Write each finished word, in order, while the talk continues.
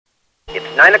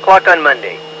9 o'clock on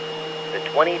Monday, the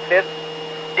 25th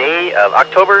day of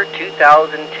October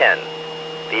 2010.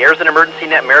 The Arizona Emergency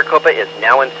Net Maricopa is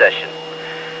now in session.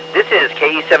 This is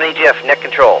KE7EJF Net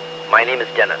Control. My name is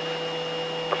Dennis.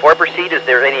 Before I proceed, is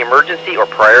there any emergency or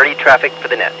priority traffic for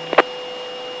the net?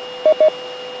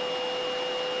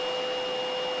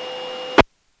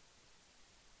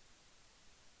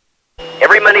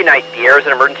 Every Monday night, the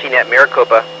Arizona Emergency Net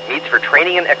Maricopa meets for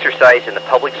training and exercise in the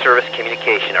public service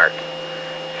communication arts.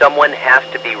 Someone has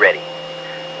to be ready.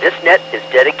 This net is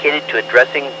dedicated to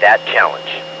addressing that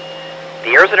challenge.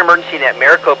 The Arizona Emergency Net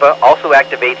Maricopa also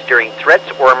activates during threats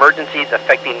or emergencies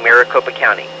affecting Maricopa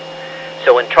County.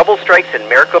 So when trouble strikes in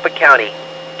Maricopa County,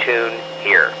 tune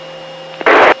here.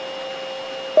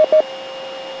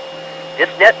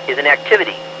 This net is an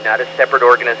activity, not a separate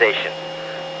organization.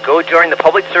 Go join the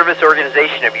public service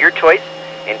organization of your choice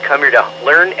and come here to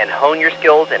learn and hone your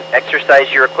skills and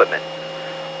exercise your equipment.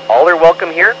 All are welcome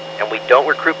here, and we don't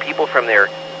recruit people from their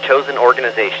chosen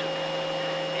organizations.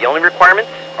 The only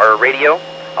requirements are a radio,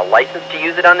 a license to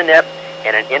use it on the net,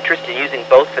 and an interest in using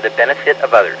both for the benefit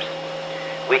of others.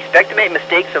 We expect to make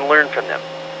mistakes and learn from them.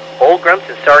 Old grumps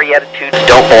and sorry attitudes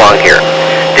don't belong here.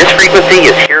 This frequency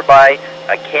is hereby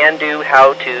a can-do,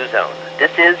 how-to zone.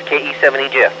 This is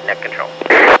KE7EJF Net Control.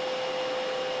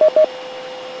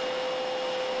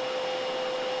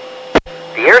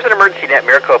 The Arizona Emergency Net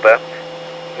Maricopa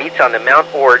meets on the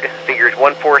Mount Ord figures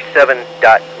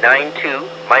 147.92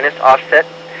 minus offset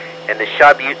and the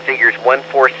Shaw Butte figures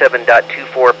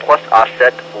 147.24 plus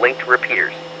offset linked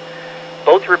repeaters.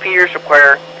 Both repeaters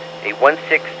require a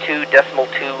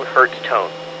 162.2 hertz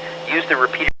tone. Use the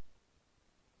repeater.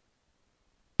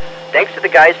 Thanks to the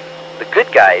good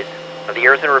guys of the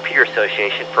Arizona Repeater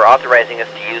Association for authorizing us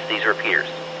to use these repeaters.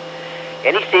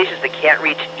 Any stations that can't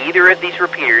reach either of these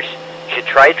repeaters should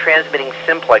try transmitting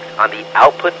simplex on the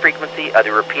output frequency of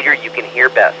the repeater you can hear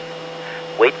best.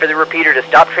 Wait for the repeater to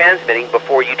stop transmitting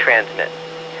before you transmit.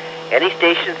 Any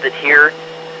stations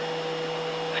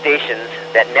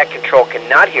that Net Control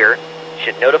cannot hear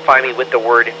should notify me with the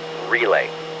word relay.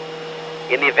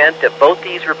 In the event that both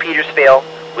these repeaters fail,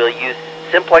 we'll use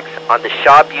simplex on the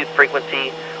Shaw Butte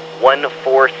frequency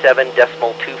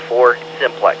 147.24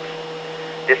 simplex.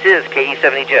 This is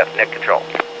KE7EJF Net Control.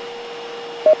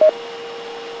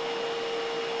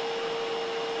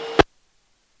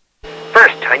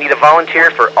 First, I need a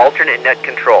volunteer for alternate net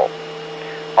control.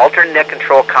 Alternate net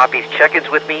control copies check-ins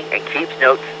with me and keeps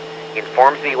notes,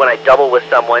 informs me when I double with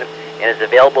someone, and is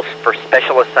available for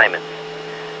special assignments.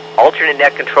 Alternate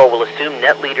net control will assume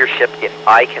net leadership if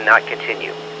I cannot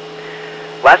continue.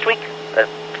 Last week, a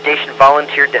station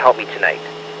volunteered to help me tonight.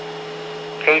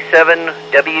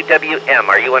 K7WWM,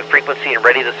 are you on frequency and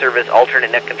ready to serve as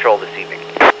alternate net control this evening?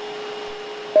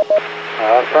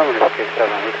 Affirmative, K7.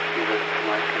 Let's see this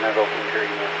tonight. Can I go from here?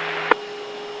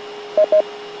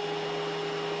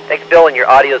 Thanks, Bill, and your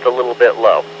audio is a little bit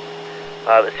low.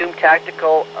 Assume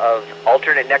tactical of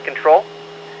alternate net control.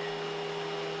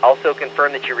 Also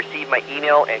confirm that you received my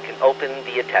email and can open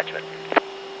the attachment.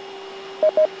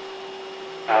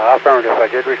 Affirmative. I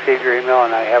did receive your email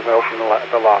and I have opened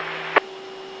the log.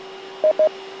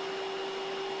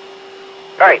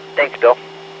 All right, thanks, Bill.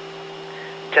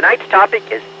 Tonight's topic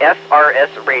is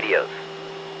FRS Radios.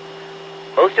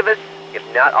 Most of us, if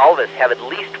not all of us, have at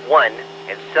least one,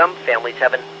 and some families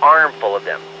have an armful of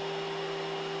them.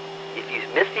 If you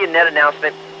missed the net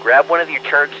announcement, grab one of your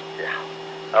charged...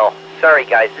 Oh, sorry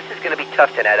guys, this is going to be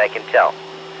tough tonight, I can tell.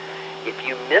 If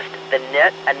you missed the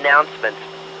net announcements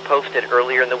posted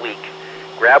earlier in the week,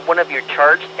 grab one of your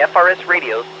charged FRS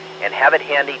radios and have it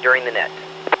handy during the net.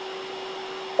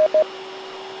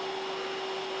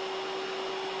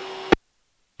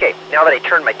 Okay, now that I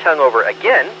turned my tongue over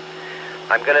again,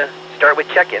 I'm going to start with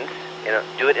check-ins and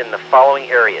do it in the following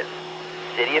areas: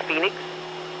 City of Phoenix,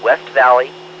 West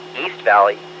Valley, East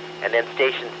Valley, and then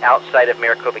stations outside of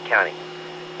Maricopa County.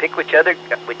 Pick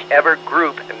whichever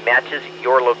group matches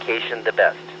your location the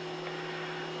best.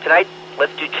 Tonight,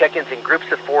 let's do check-ins in groups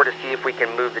of 4 to see if we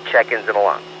can move the check-ins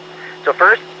along. So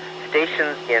first,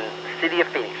 stations in City of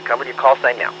Phoenix. Come with your call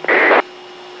sign now.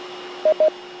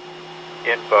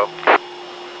 Info.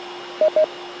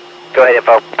 Go ahead,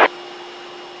 info.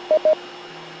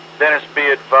 Dennis, be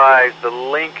advised, the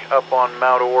link up on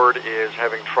Mount Ord is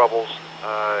having troubles.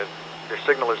 Your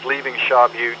signal is leaving Shaw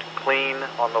Butte clean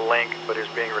on the link, but is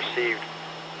being received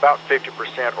about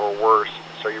 50% or worse.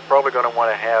 So you're probably going to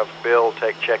want to have Bill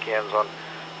take check-ins on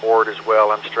Ord as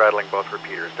well. I'm straddling both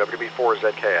repeaters.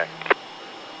 WB4ZKA.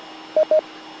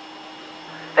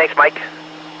 Thanks, Mike.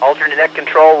 Alternate net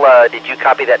control, did you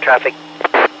copy that traffic?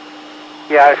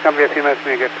 Yeah, it's going to be a few minutes for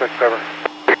me to get switched over.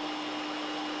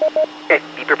 Okay,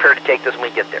 be prepared to take this when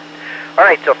we get there. All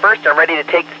right, so first I'm ready to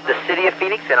take the city of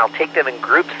Phoenix, and I'll take them in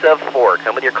groups of 4.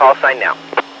 Come with your call sign now.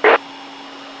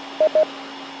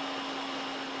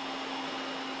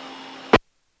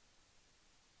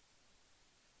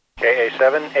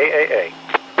 KE7EJF.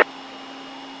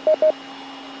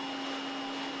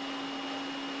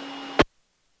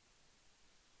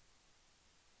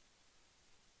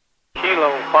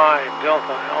 Kilo 5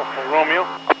 Delta Alpha Romeo.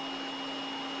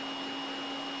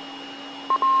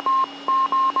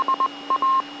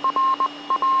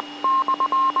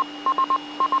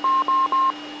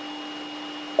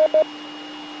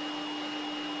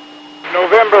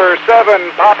 November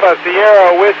 7 Papa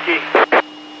Sierra Whiskey.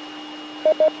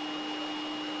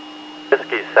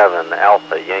 Whiskey 7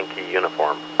 Alpha Yankee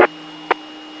Uniform.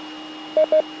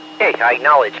 Okay, I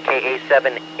acknowledge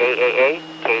KE7EJF,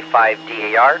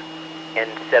 K5DAR,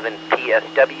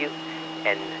 N7PSW,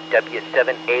 and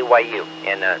W7AYU.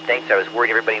 And thanks, I was worried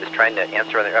everybody was trying to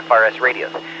answer on their FRS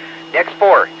radios. Next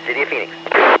 4, City of Phoenix.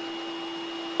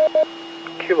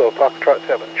 Kilo Foxtrot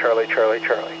 7, Charlie, Charlie,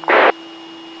 Charlie.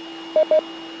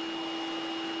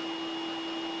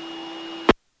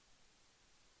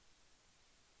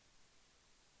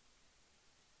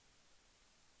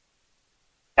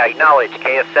 I acknowledge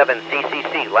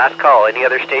KF7CCC. Last call. Any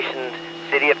other stations,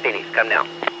 City of Phoenix, come now.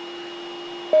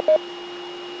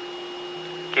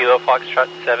 Kilo Foxtrot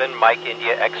 7 Mike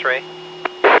India X-Ray.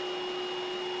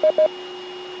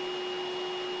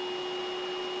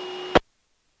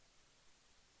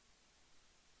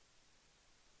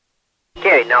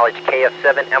 Okay, acknowledge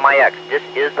KF7MIX. This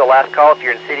is the last call. If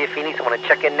you're in City of Phoenix and want to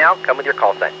check in now, come with your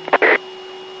call sign.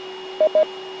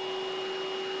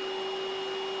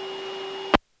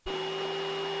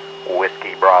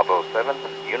 Whiskey Bravo 7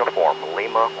 Uniform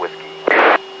Lima Whiskey.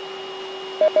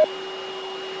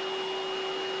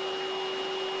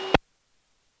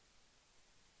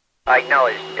 I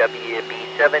acknowledge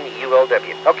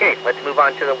WB7ULW. Okay, let's move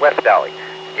on to the West Valley.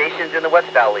 Stations in the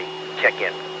West Valley, check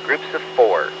in. Groups of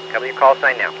 4. Come with your call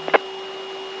sign now.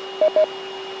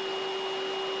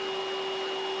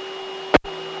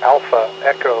 Alpha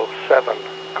Echo 7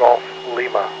 Golf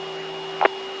Lima.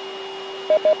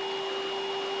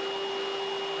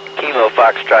 Kilo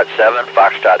Foxtrot 7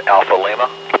 Foxtrot Alpha Lima.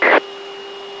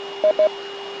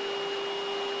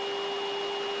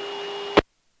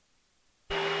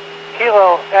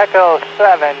 Kilo Echo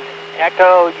 7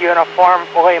 Echo Uniform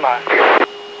Lima.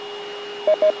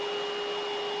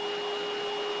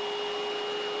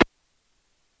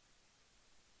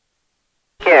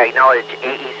 Okay, I acknowledge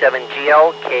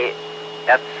AE7GL,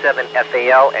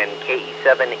 KF7FAL, and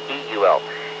KE7EUL.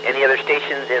 Any other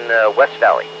stations in the West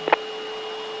Valley?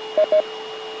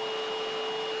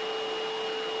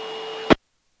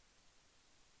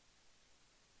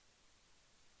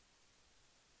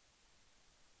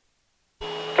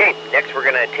 Okay, next we're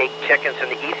going to take check-ins from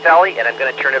the East Valley, and I'm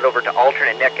going to turn it over to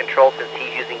alternate net control since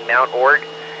he's using Mount Ord,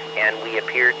 and we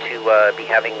appear to be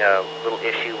having a little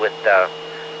issue with the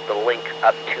link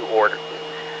up to Ord.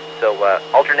 So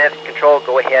alternate control,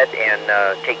 go ahead and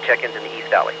take check-ins in the East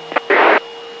Valley.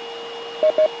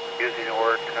 Using the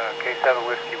word K7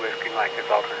 Whiskey Mike as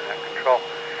alternate control.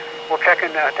 We're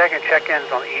taking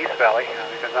check-ins on the East Valley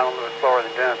because I'm a little slower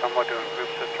than Dennis. I'm going to do in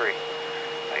groups of 3.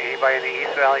 Anybody in the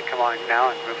East Valley, come on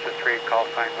now in groups of 3. Call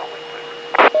signs only, please.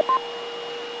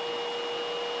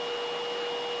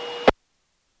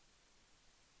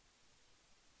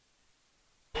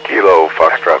 Kilo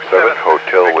Foxtrot 7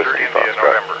 Hotel Whiskey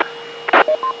Foxtrot.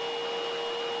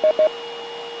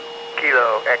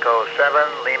 Kilo Echo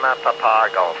 7 Lima Papa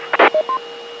Golf.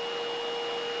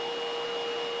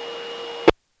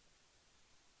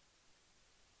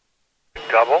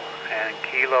 Double and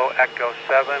Kilo Echo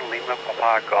 7 Lima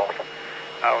Papa Golf.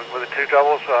 With the 2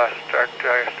 doubles, start to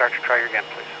try your again,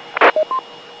 please.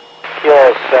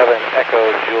 Kilo 7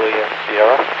 Echo Julia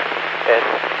Sierra. Ed.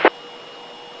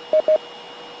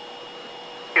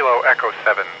 Kilo Echo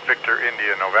 7 Victor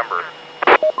India November.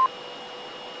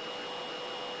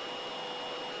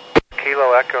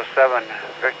 Kilo Echo 7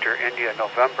 Victor India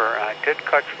November. I did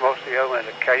catch most of the other ones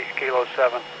at Kilo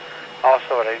 7. Also,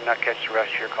 but I did not catch the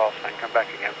rest of your call sign. Come back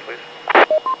again, please.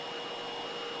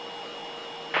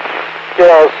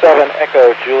 Kilo 7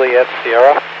 Echo Juliet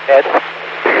Sierra. Ed.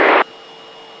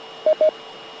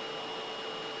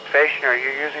 Station, are you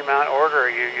using Mount Ord or are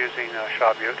you using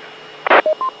Shaw Butte?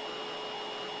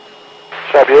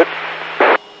 Shaw Butte.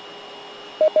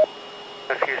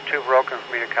 The fuse too broken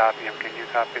for me to copy them. Can you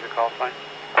copy the call sign?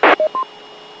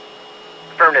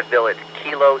 Affirmative, Bill. It's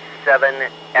Kilo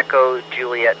 7 Echo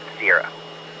Juliet Sierra.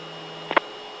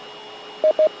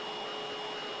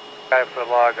 Guy for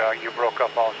the log, you broke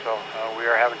up also. We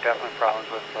are having definite problems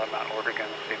with Mount Ord again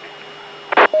this evening.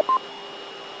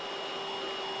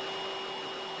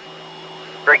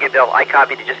 Very good, Bill. I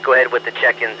copied it. Just go ahead with the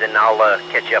check-ins, and I'll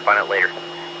catch you up on it later.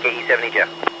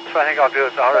 KE7EJF. So I think I'll do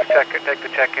is I'll just take the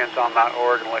check-ins on Mount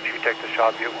Ord and let you take the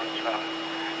Shaw Butte ones.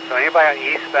 So anybody on the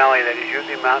East Valley that is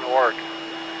using Mount Ord,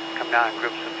 come down in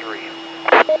groups of 3.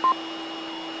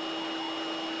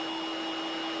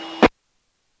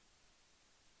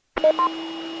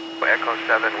 Echo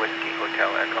 7, Whiskey Hotel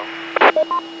Echo.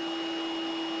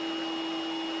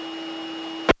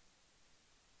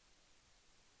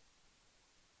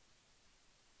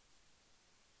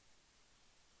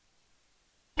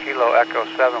 Kilo Echo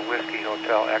 7, Whiskey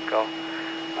Hotel Echo.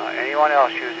 Anyone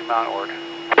else using Mount Ord?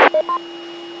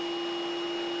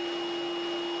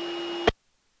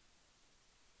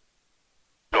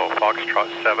 Go Foxtrot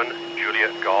 7,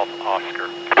 Juliet Golf Oscar.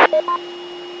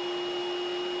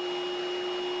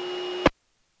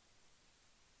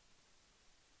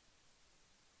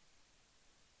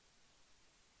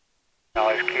 Now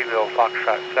it's Kilo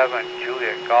Foxtrot 7,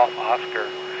 Juliet Golf Oscar.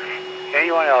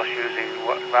 Anyone else using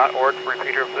Mount Ord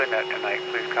repeater for the net tonight,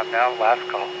 please come now. Last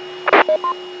call.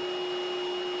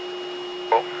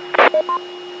 Oh.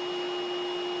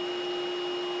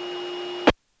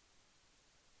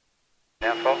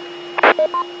 Info?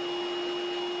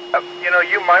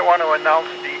 You might want to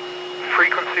announce the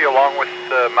frequency along with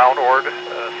Mount Ord.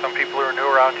 Some people who are new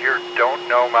around here don't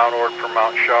know Mount Ord from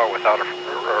Mount Shaw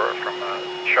from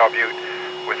Shaw Butte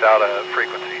without a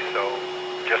frequency, so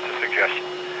just a suggestion.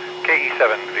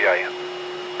 KE7EJF.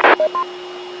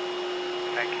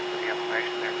 Thank you for the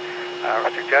information there.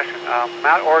 A suggestion,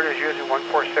 Mount Ord is using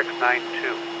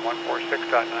 146.92.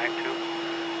 146.92.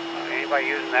 Anybody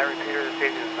using that repeater this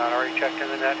evening who's not already checked in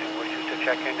the net and wishes to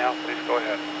check in now, please go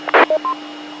ahead.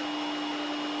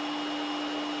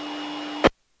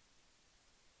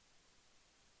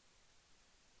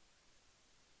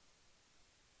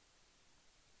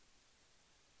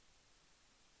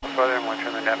 Further, and we'll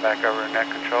turn the net back over to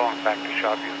net control and back to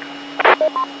Shaw Butte.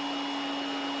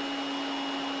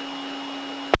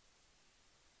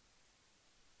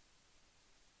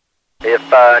 If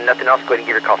nothing else, go ahead and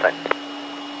give your call sign.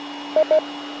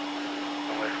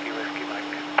 Whiskey, Mike.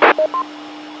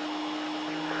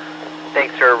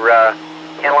 Thanks for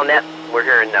handling that. We're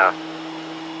hearing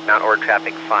Mount Ord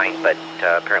traffic fine, but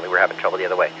apparently we're having trouble the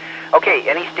other way. Okay,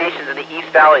 any stations in the East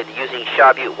Valley using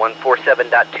Shaw Butte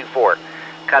 147.24.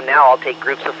 Come now, I'll take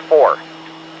groups of 4.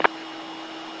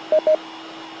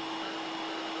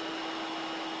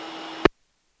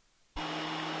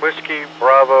 Whiskey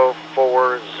Bravo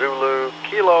 4 Zulu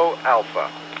Kilo Alpha.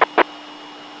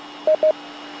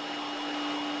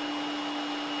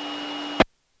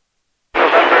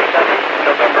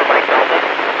 November Mike Delta.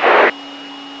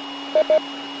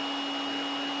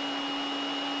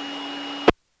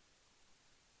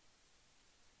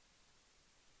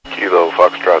 Kilo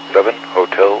Foxtrot 7,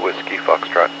 Hotel Whiskey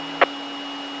Foxtrot.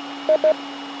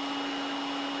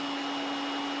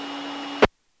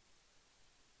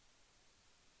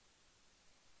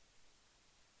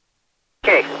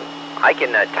 Okay, I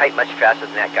can type much faster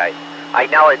than that, guys. I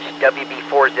acknowledge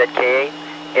WB4ZKA,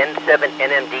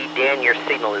 N7NMD. Dan, your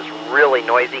signal is really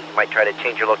noisy. You might try to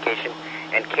change your location.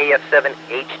 And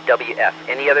KE7EJF.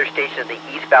 Any other station in the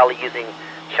East Valley using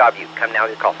Shaw Butte? Come now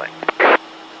with your call sign.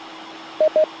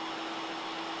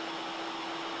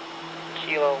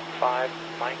 Kilo 5,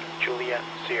 Mike Juliet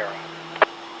Sierra.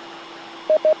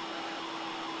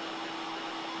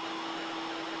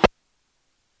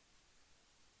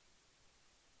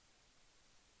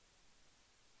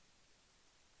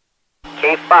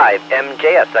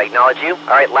 K7EJF, I acknowledge you. All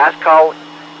right, last call,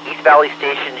 East Valley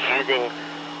stations using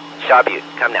Shaw Butte.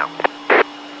 Come now.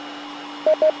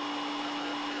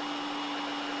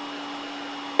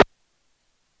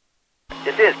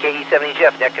 This is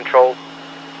KE7EJF, net control,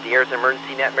 the Air's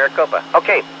Emergency Net Maricopa.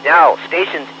 Okay, now,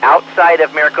 stations outside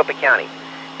of Maricopa County.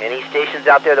 Any stations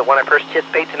out there that want to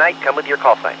participate tonight, come with your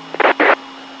call sign.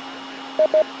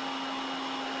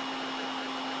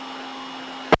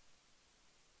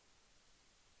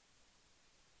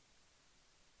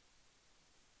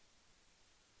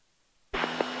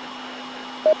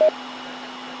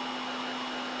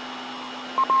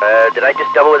 Did I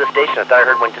just double with a station? I thought I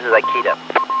heard one just as I keyed up.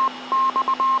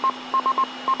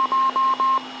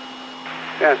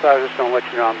 Yeah, so I was just going to let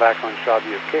you know I'm back on Shaw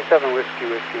Butte. K7 Whiskey,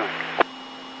 Mike.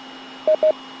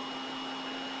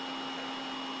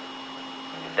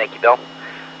 Thank you, Bill.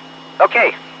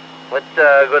 Okay, let's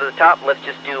go to the top. Let's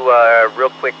just do real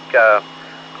quick,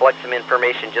 collect some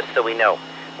information just so we know.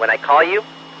 When I call you,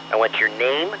 I want your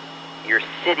name, your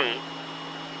city,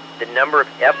 the number of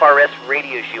FRS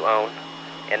radios you own,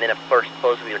 and then, of course,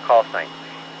 close with your call sign.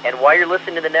 And while you're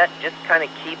listening to the net, just kind of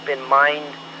keep in mind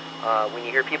when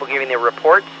you hear people giving their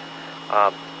reports,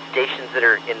 stations that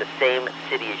are in the same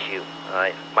city as you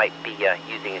might be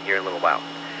using it here in a little while.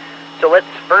 So let's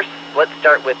start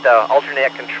with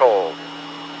alternate controls.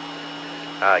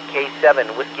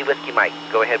 K7 Whiskey Mike,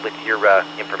 go ahead with your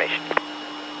information.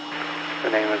 The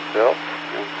name is Bill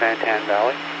in Santan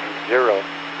Valley. 0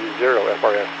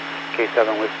 FRS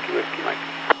K7 Whiskey Mike.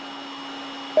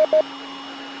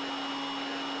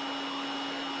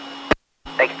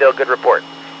 Thanks, Bill. Good report.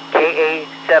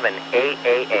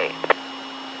 KE7EJF.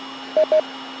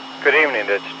 Good evening.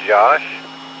 It's Josh,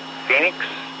 Phoenix,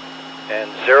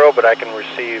 and 0, but I can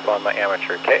receive on my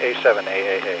amateur.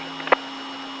 KE7EJF.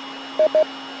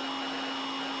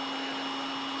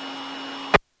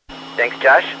 Thanks,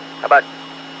 Josh. How about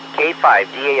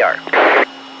K5DAR?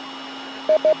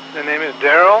 The name is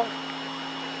Daryl.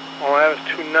 All I have is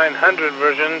 2900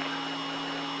 versions.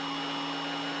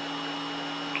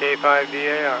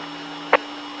 K5DAR.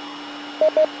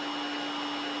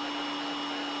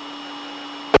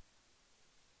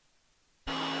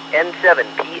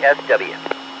 N7PSW.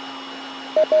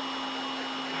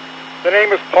 The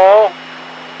name is Paul,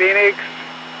 Phoenix,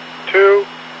 2,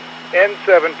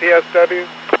 N7PSW.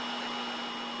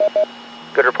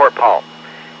 Good report, Paul.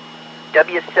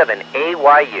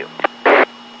 W7AYU.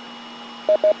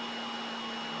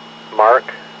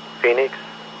 Mark, Phoenix,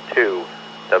 2,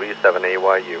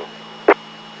 W7AYU.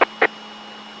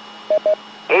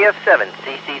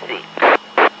 AF7CCC.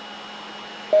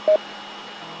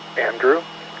 Andrew,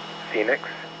 Phoenix,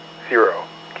 0,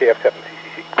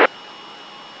 KF7CCC.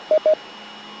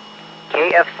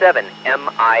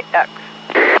 KF7MIX.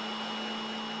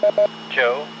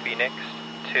 Joe, Phoenix,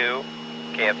 2,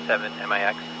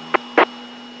 KF7MIX.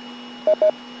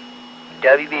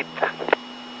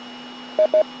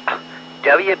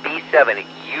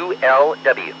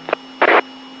 WB7ULW.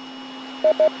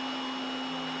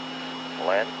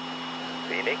 Glenn,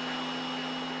 Phoenix,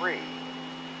 3,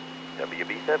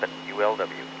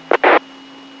 WB7ULW.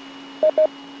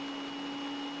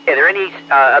 Are there any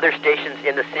other stations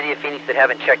in the city of Phoenix that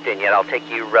haven't checked in yet? I'll take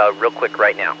you real quick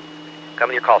right now. Come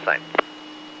with your call sign.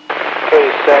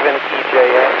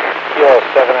 KE7EJF, Kilo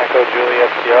 7 Echo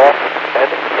Juliet Sierra. Head.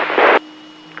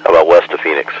 How about west of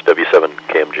Phoenix, W7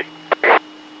 KMG?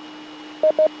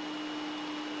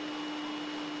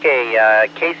 Okay,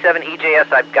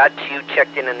 K7EJS, I've got you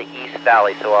checked in the East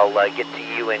Valley, so I'll get to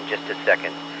you in just a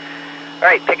second. All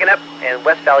right, picking up, and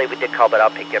West Valley we did call, but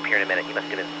I'll pick you up here in a minute. You must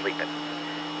have been sleeping.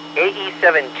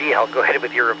 AE7GL, go ahead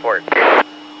with your report.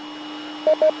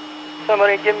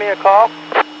 Somebody give me a call.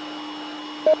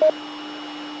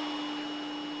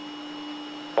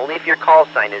 Only if your call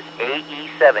sign is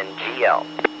AE7GL.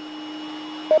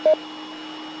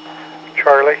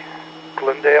 Charlie,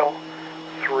 Glendale,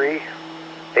 3,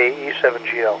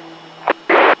 AE7GL.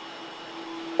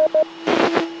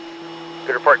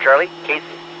 Good report, Charlie.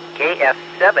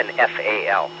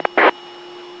 KF7FAL.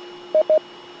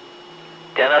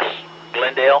 Dennis,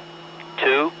 Glendale,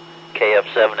 2,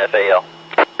 KF7FAL.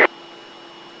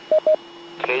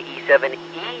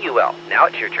 KE7EUL. Now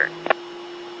it's your turn.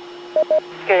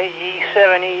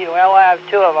 KE7EUL, I have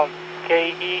two of them.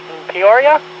 KE in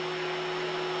Peoria.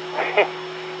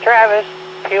 Travis,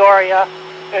 Peoria,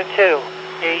 and 2.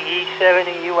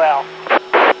 KE7EUL.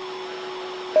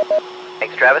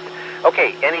 Thanks, Travis.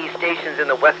 Okay, any stations in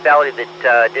the West Valley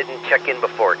that didn't check in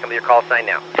before? Come with your call sign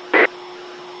now.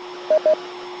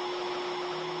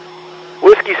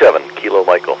 Whiskey 7, Kilo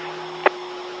Michael.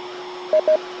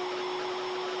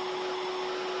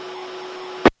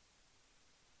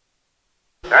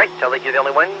 All right, sounds like you're the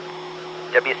only one.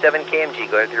 W7KMG,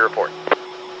 go ahead with your report.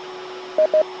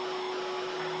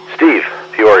 Steve,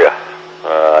 Peoria.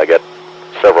 I got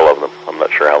several of them. I'm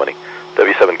not sure how many.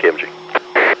 W7 KMG.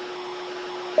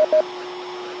 I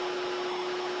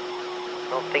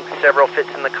don't think several fits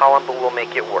in the column, but we'll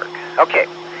make it work. Okay,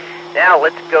 now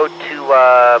let's go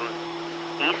to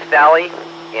East Valley.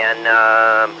 And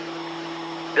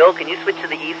Bill, can you switch to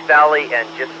the East Valley and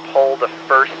just pull the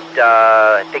first,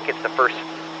 I think it's the first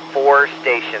 4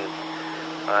 stations.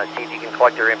 See if you can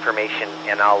collect their information,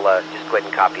 and I'll just go ahead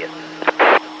and copy it.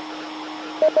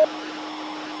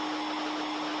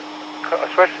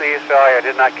 Switch to the East Valley. I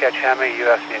did not catch how many you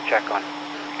asked me to check on.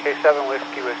 K7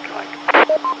 Whiskey Mike.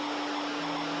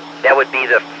 That would be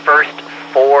the first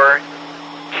 4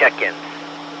 check-ins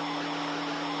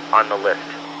on the list.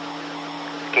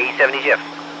 KE7EJF,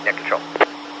 net control.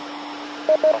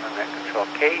 Net control.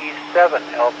 KE7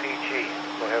 LPG.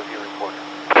 Go ahead with your report.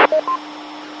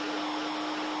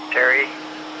 Terry,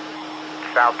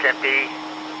 South Tempe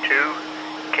 2,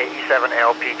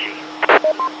 KE7LPG.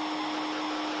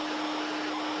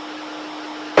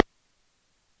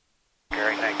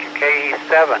 Gary, thank you.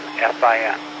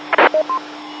 KE7FIN.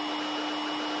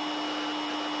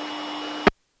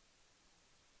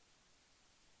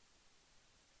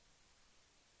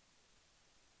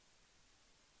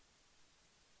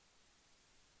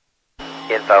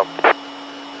 Info.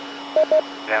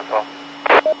 Info.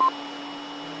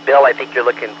 Bill, I think you're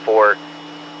looking for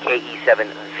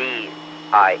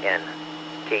KE7VIN.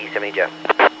 KE7EJF.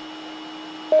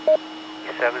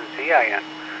 KE7ZIN.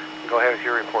 Go ahead with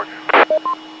your report.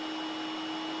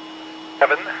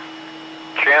 7,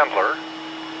 Chandler,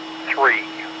 3,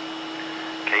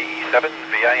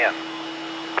 KE7VIN.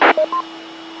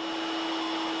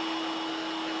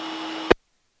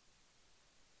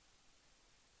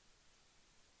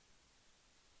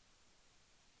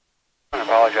 I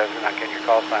apologize for not getting your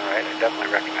call sign right. I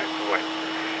definitely recognize the voice.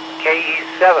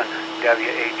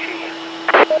 KE7WHE.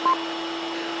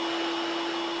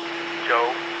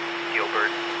 Joe,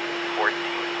 Gilbert, 14,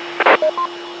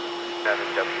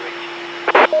 7WHE.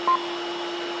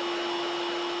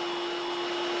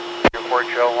 Report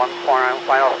Joe, 149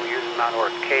 final from using Mount Orr.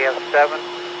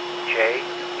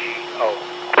 KF7JGO.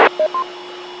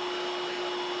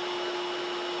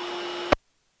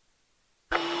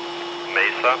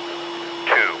 Mesa,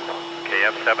 2,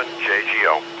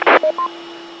 KF7JGO.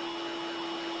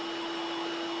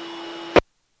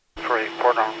 For the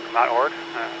report on Mount Ord,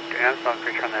 Dan, so I'm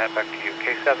going to turn that back to you.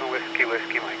 K7 Whiskey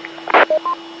Mike.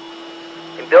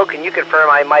 And Bill, can you confirm,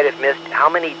 I might have missed, how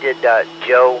many did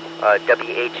Joe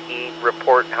WHE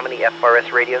report? How many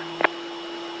FRS radios?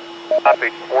 Copy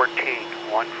 14,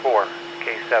 1-4,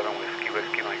 K7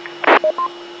 Whiskey Mike.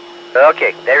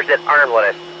 Okay, there's that armlet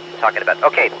I was talking about.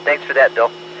 Okay, thanks for that,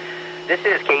 Bill. This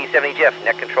is KE7EJF,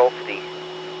 net control for the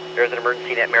Arizona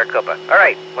Emergency Net Maricopa. All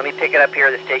right, let me pick it up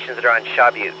here, the stations that are on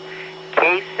Shaw Butte.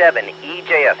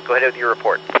 K7EJF, go ahead with your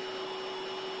report.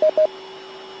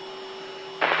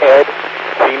 Ed,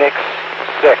 Phoenix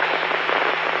 6,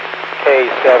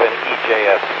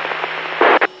 K7EJS.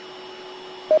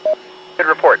 Good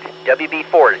report.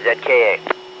 WB4ZKA.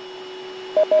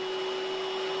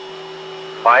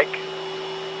 Mike,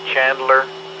 Chandler,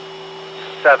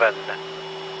 7,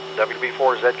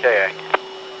 WB4ZKA.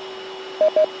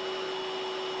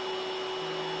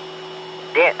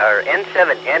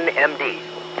 N7NMD.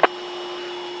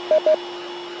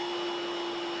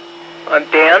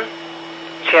 Dan,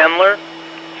 Chandler,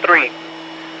 3,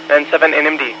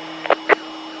 N7NMD.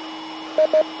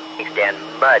 Thanks, Dan.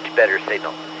 Much better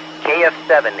signal.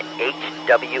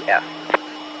 KF7HWF.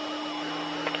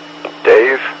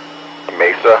 Dave,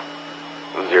 Mesa,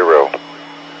 0,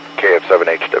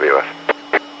 KF7HWF.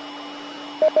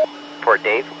 Report,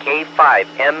 Dave.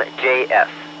 K5MJF.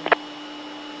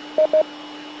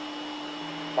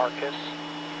 Marcus,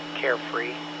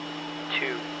 Carefree,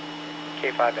 2,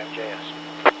 K5MJS.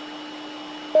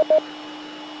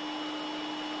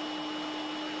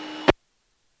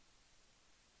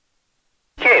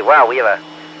 Okay, wow, we have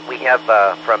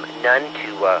from none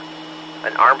to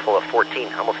an armful of 14.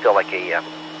 I almost feel like a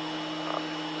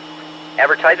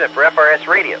advertisement for FRS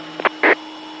Radios.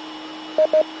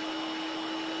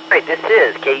 All right, this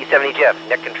is KE7EJF,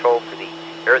 net control for the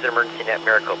Arizona Emergency Net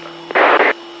Maricopa.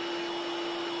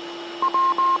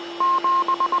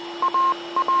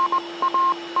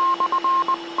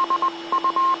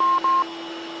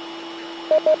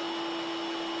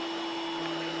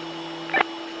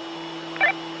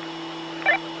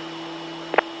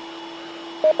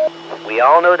 We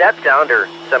all know that sound, or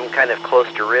some kind of close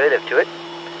derivative to it.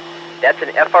 That's an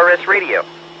FRS radio.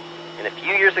 And a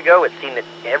few years ago, it seemed that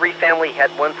every family had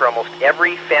one for almost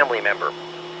every family member.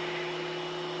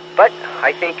 But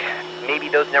I think maybe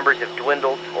those numbers have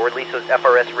dwindled, or at least those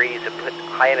FRS radios have put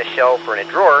high in a shelf or in a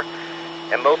drawer,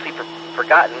 and mostly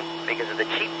forgotten because of the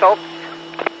cheap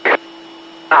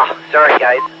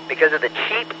because of the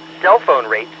cheap cell phone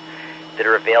rates that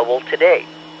are available today.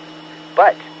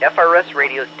 But FRS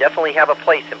radios definitely have a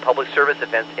place in public service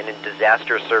events and in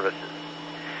disaster services.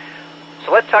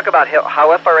 So let's talk about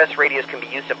how FRS radios can be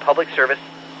used in public service,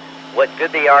 what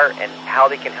good they are, and how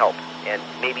they can help. And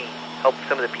maybe help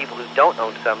some of the people who don't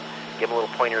own some, give them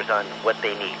little pointers on what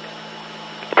they need.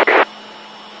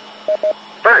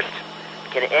 First,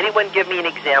 can anyone give me an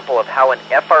example of how an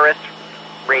FRS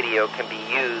radio can be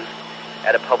used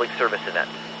at a public service event?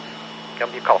 Come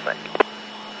to your call sign.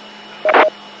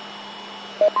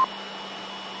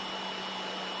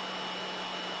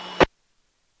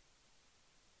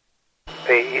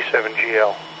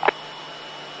 AE7GL.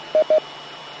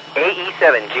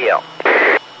 AE7GL.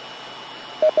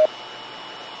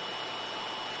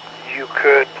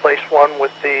 could place one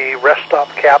with the rest stop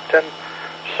captain,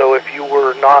 so if you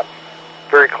were not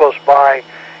very close by,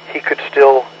 he could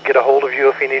still get a hold of you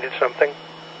if he needed something.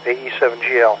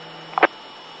 KE7EJF.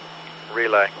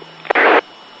 Relay.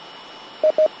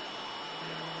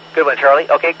 Good one, Charlie.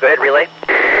 Okay, go ahead, relay.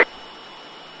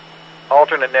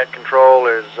 Alternate net control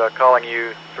is calling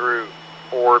you through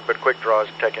forward, but quick draw is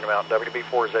taking them out.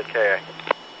 WB4ZKA.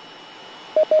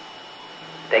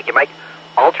 Thank you, Mike.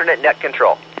 Alternate net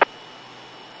control.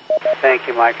 Thank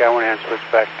you, Mike. I went ahead and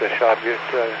switched back to shop just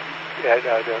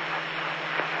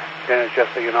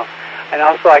so you know. And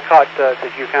also I caught that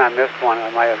you kind of missed one. I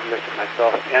might have missed it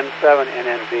myself. N7 and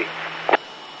NB.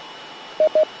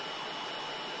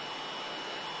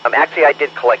 Actually, I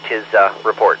did collect his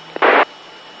report.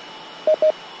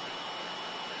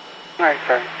 All right,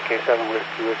 sorry. K7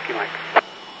 whiskey, Mike.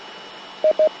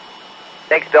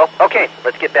 Thanks, Bill. Okay,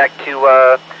 let's get back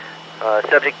to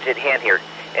subject at hand here.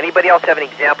 Anybody else have an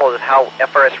example of how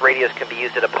FRS radios can be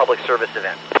used at a public service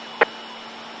event?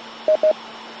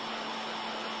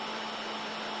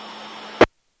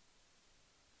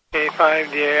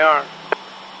 K5DAR.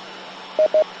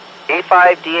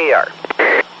 K5DAR.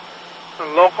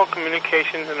 Local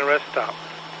communications and a rest stop.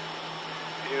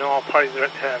 You know, all parties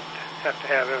have to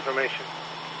have information.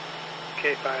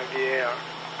 K5DAR.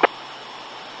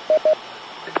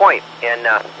 Good point. And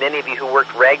many of you who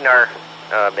worked Ragnar,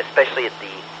 especially at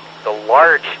the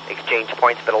large exchange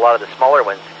points, but a lot of the smaller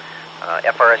ones,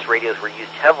 FRS radios were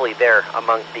used heavily there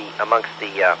amongst the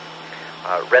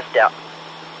rest out.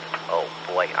 Oh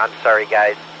boy, I'm sorry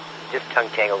guys, just tongue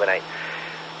tangle tonight.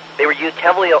 They were used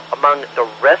heavily among the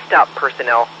rest stop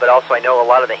personnel, but also I know a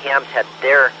lot of the hams had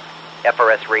their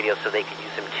FRS radios so they could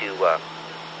use them to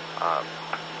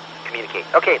communicate.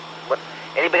 Okay,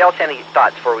 anybody else have any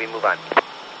thoughts before we move on?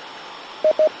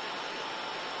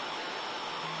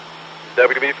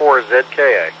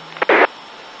 WB4ZKA.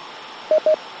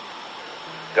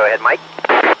 Go ahead, Mike.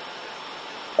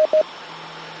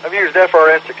 I've used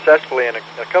FRS successfully in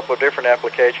a couple of different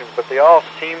applications, but they all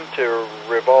seem to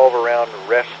revolve around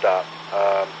rest stop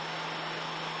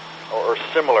or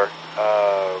similar.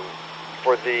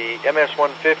 For the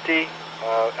MS-150,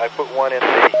 I put one in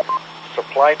the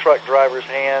supply truck driver's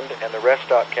hand and the rest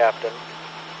stop captain,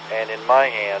 and in my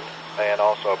hand, and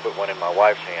also I put one in my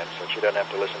wife's hand so she doesn't have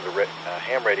to listen to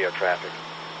ham radio traffic.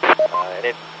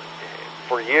 And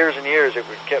for years and years, it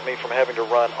kept me from having to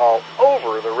run all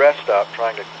over the rest stop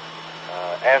trying to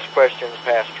ask questions,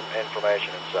 pass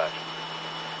information, and such.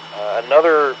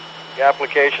 Another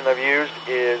application I've used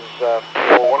is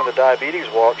for one of the diabetes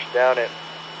walks down at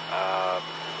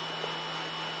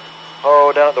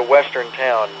down at the western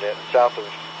town, south of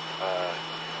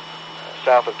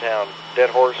town. Dead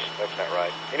Horse? That's not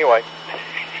right. Anyway,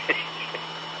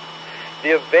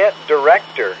 the event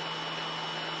director,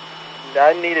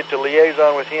 I needed to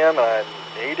liaison with him, and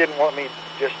he didn't want me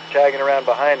just tagging around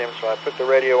behind him, so I put the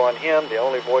radio on him. The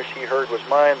only voice he heard was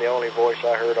mine. The only voice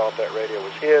I heard off that radio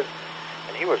was his,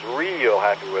 and he was real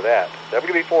happy with that.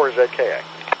 WB4ZKA.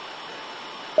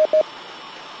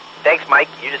 Thanks, Mike.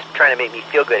 You're just trying to make me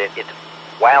feel good. It's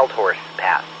Wild Horse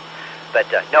Pass. But,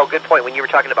 no, good point. When you were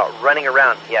talking about running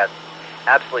around, yes,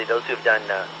 absolutely. Those who've done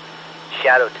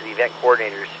shadow to the event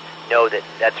coordinators know that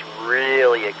that's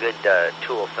really a good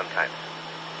tool sometimes.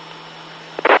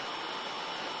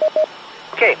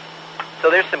 Okay, so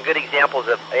there's some good examples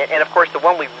of, and of course the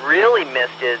one we really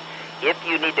missed is if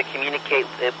you need to communicate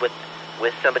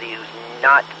with somebody who's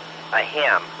not a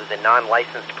ham, who's a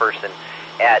non-licensed person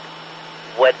at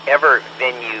whatever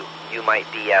venue you might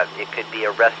be at. It could be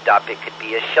a rest stop, it could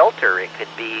be a shelter, it could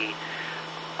be,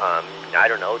 I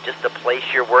don't know, just the place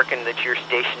you're working that you're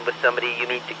stationed with somebody you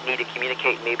need to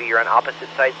communicate. Maybe you're on opposite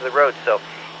sides of the road. So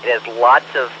it has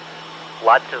lots of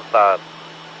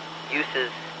uses,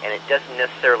 and it doesn't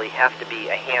necessarily have to be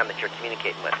a ham that you're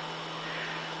communicating with.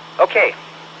 Okay,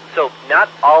 so not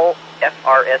all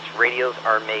FRS radios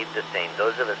are made the same.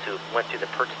 Those of us who went through the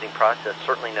purchasing process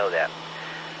certainly know that.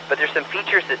 But there's some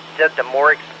features that set the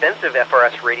more expensive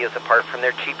FRS radios apart from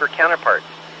their cheaper counterparts.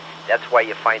 That's why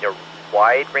you find a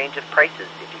wide range of prices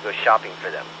if you go shopping for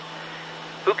them.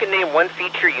 Who can name one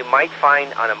feature you might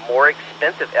find on a more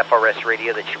expensive FRS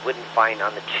radio that you wouldn't find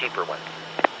on the cheaper ones?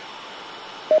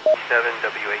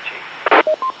 KE7WHE.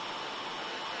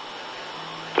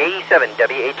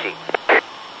 KE7WHE.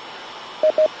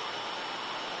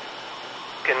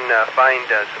 You can find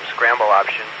some scramble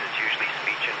options. It's usually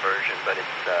speech inversion, but it's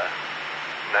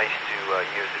nice to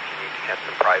use if you need to have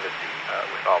some privacy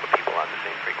with all the people on the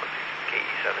same frequency.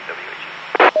 KE7WHE.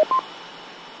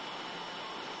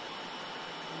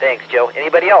 Thanks, Joe.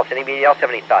 Anybody else? Anybody else have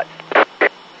any thoughts?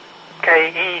 Okay,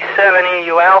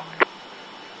 KE7EUL.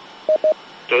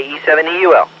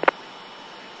 KE7EUL.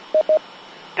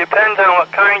 Depends on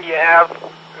what kind you have.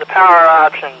 The power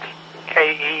options.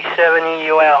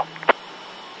 KE7EUL.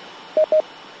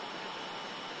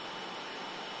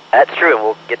 That's true, and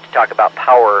we'll get to talk about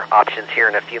power options here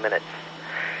in a few minutes.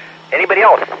 Anybody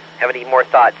else have any more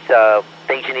thoughts,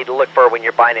 things you need to look for when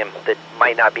you're buying them that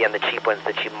might not be on the cheap ones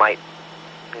that you might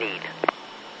need?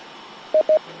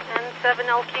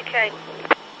 N7LQK.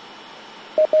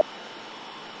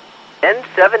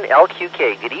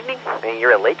 N7LQK, good evening. And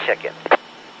you're a late check-in.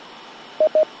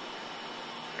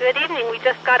 Good evening. We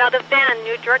just got out of band.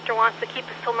 New director wants to keep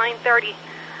us till 9:30.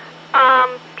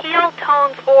 PL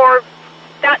tones or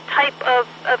that type of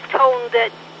tone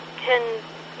that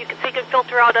you can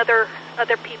filter out other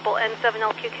people.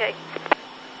 N7LQK.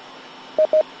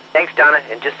 Thanks, Donna.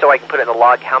 And just so I can put it in the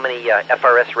log, how many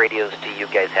FRS radios do you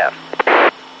guys have?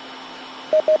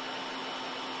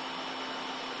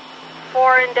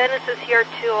 4, and Dennis is here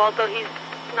too, although he's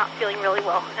not feeling really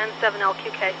well.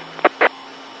 N7LQK.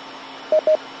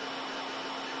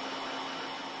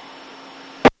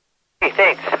 Okay,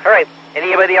 thanks. All right.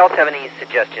 Anybody else have any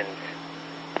suggestions?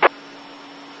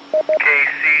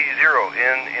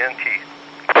 KC0NNT.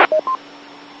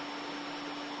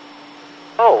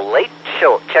 Oh, late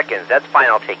show check-ins. That's fine.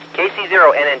 I'll take it.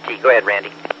 KC0NNT. Go ahead,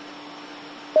 Randy.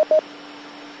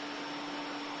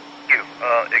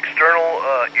 External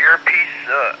earpiece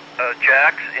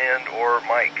jacks and or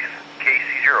mics.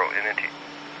 KC0NNT.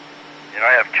 And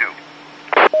I have 2.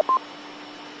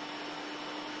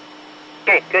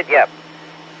 Okay, good. Yeah.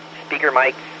 Speaker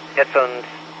mics, headphones,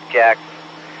 jacks,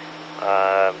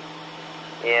 and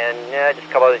just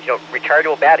a couple others.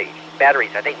 Rechargeable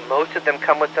batteries. I think most of them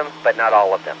come with them, but not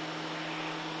all of them.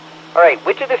 All right.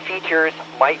 Which of the features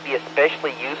might be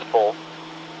especially useful,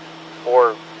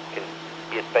 or can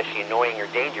be especially annoying or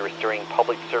dangerous during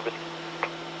public service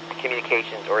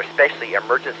communications, or especially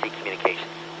emergency communications?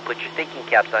 Put your thinking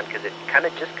caps on, because it kind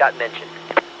of just got mentioned.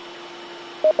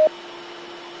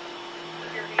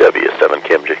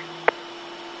 W7KMG.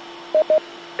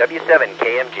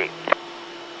 W7KMG.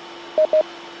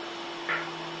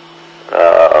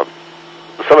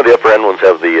 Some of the upper end ones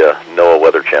have the NOAA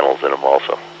weather channels in them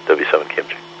also.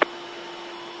 W7KMG.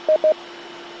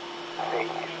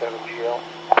 KE7GL.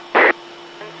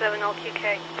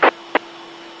 N7LQK.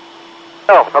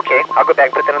 Oh, okay. I'll go back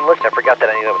and put that on the list. I forgot that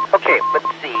I knew that one. Okay, let's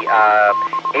see.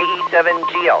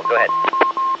 AE7GL. Go ahead.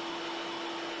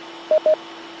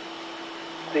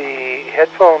 The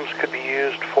headphones could be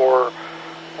used for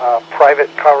private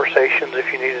conversations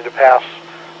if you needed to pass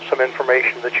some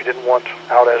information that you didn't want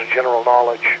out as general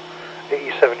knowledge.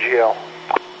 AE7GL.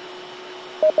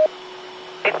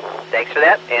 Okay, thanks for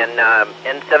that. And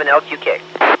N7LQK.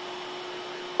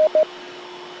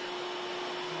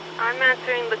 I'm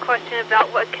answering the question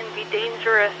about what can be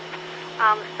dangerous.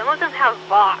 Some of them have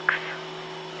Vox.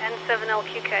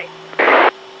 N7LQK.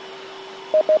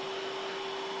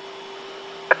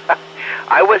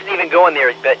 I wasn't even going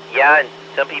there, but yeah, and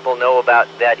some people know about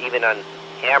that even on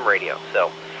ham radio.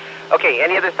 So, okay,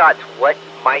 any other thoughts? What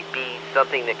might be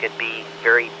something that could be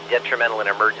very detrimental in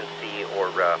emergency or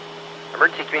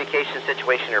emergency communication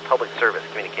situation or public service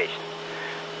communication?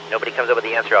 Nobody comes up with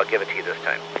the answer. I'll give it to you this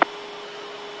time.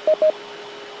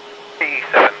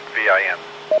 KE7VIN.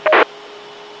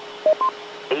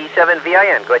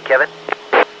 KE7VIN. Go ahead, Kevin.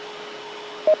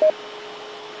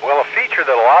 Well, a feature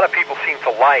that a lot of people seem to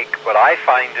like, but I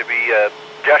find to be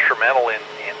detrimental in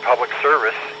public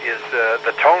service, is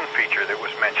the tone feature that was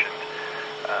mentioned.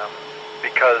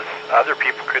 Because other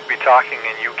people could be talking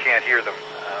and you can't hear them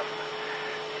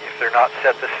if they're not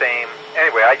set the same.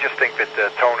 Anyway, I just think that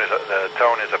the tone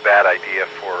is a bad idea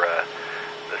for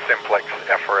the simplex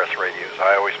FRS radios.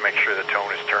 I always make sure the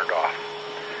tone is turned off.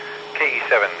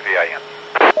 KE7VIN.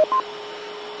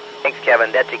 Thanks, Kevin.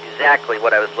 That's exactly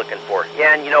what I was looking for.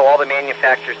 Yeah, and all the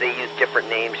manufacturers, they use different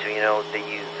names. They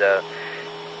use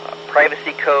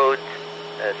privacy codes.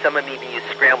 Some of them even use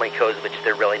scrambling codes, which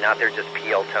they're really not. They're just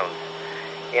PL tones.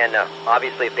 And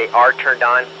obviously, if they are turned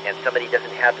on and somebody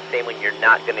doesn't have the same one, you're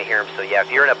not going to hear them. So yeah,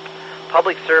 if you're in a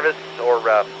public service or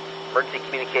emergency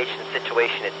communication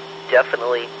situation, it's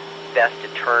definitely best to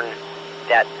turn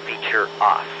that feature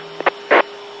off.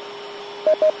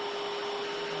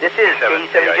 This is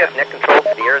KE7EJF Net Control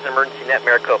for the Arizona Emergency Net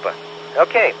Maricopa.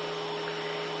 Okay.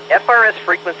 FRS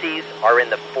frequencies are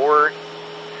in the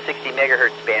 460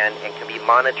 megahertz band and can be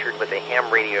monitored with a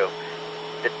ham radio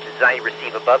that's designed to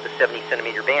receive above the 70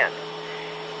 centimeter band.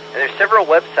 And there's several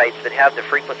websites that have the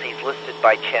frequencies listed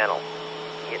by channel.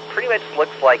 It pretty much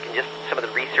looks like, in just some of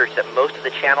the research, that most of the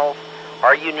channels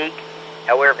are unique.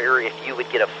 However, if you would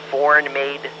get a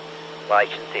foreign-made, well, I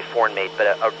shouldn't say foreign-made, but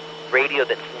a radio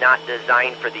that's not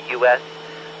designed for the U.S.,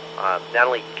 not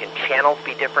only can channels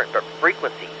be different, but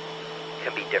frequencies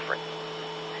can be different.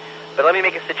 But let me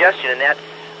make a suggestion, and that's,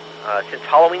 since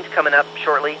Halloween's coming up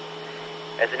shortly,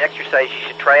 as an exercise, you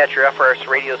should try out your FRS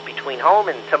radios between home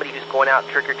and somebody who's going out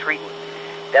trick-or-treating.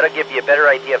 That'll give you a better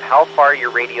idea of how far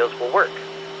your radios will work.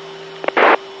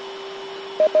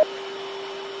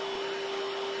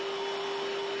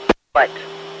 But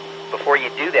before you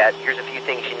do that, here's a few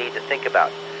things you need to think about.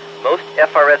 Most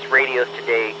FRS radios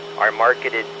today are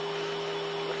marketed,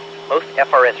 most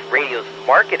FRS radios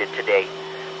marketed today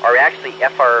are actually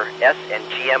FRS and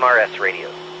GMRS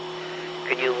radios.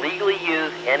 Can you legally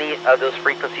use any of those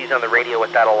frequencies on the radio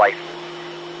without a license?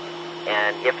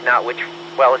 And if not, which?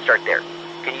 Well, let's start there.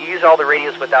 Can you use all the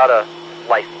radios without a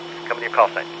license? Come with your call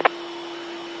sign.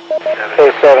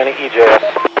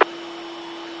 KE7EJF.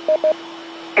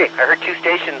 Okay, I heard two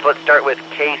stations. Let's start with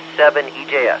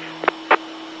KE7EJF.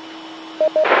 I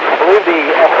believe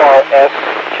the FRS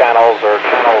channels are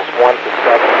channels 1 to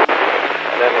 7,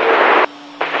 and then there's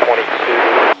 22,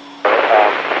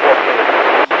 14,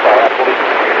 sorry, I believe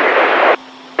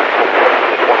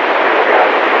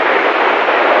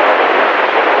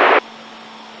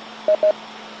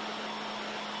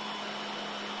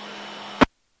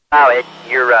Wow,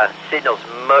 your signal's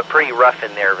pretty rough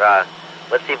in there.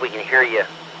 Let's see if we can hear you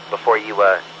before you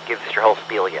give us your whole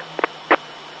spiel again.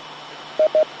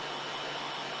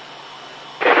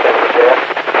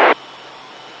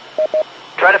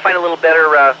 Try to find a little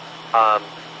better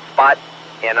spot,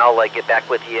 and I'll get back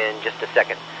with you in just a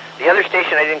second. The other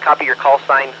station, I didn't copy your call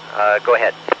sign. Go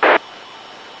ahead.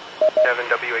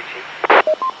 7WHE.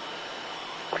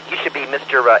 You should be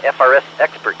Mr. FRS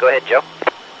expert. Go ahead, Joe.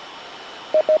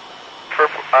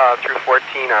 Through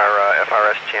 14 are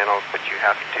FRS channels, but you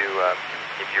have to,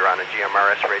 if you're on a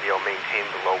GMRS radio, maintain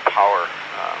the low power.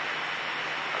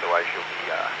 Otherwise, you'll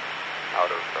be out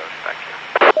of spectrum.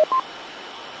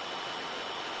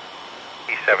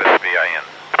 KE7VIN.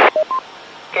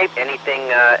 Okay,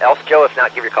 anything else, Joe? If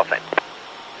not, give your call sign.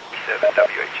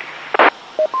 KE7WHE.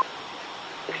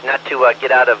 It's not to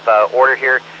get out of order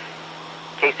here.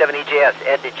 K7EJF.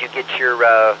 Ed, did you get your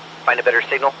find a better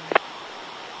signal?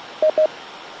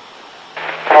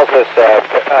 how's this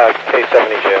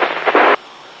K7EJF?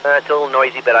 It's a little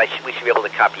noisy, but we should be able to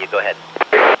copy you. Go ahead.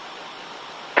 I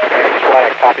just want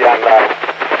to copy on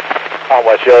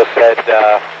what Joe said.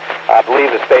 I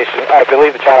believe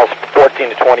the channels 14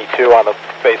 to 22 on the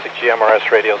basic GMRS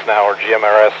radios now are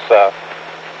GMRS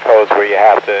codes where you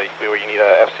need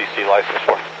a FCC license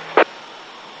for.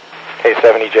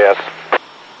 K7EJF.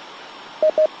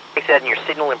 Like I said, and your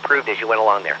signal improved as you went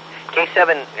along there.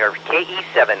 KE7VIN.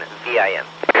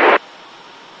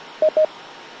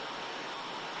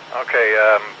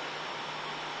 Okay,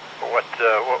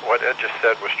 what Ed just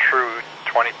said was true.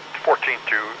 15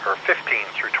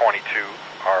 through 22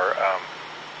 are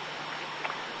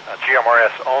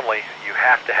GMRS only. You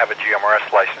have to have a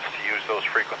GMRS license to use those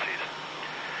frequencies.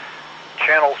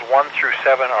 Channels 1 through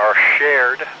 7 are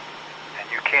shared,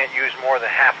 and you can't use more than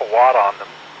half a watt on them.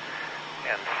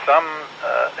 And some,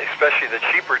 especially the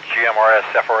cheaper GMRS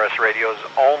FRS radios,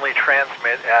 only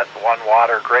transmit at 1 watt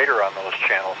or greater on those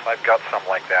channels. I've got some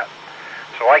like that.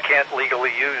 So I can't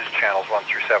legally use channels 1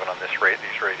 through 7 on these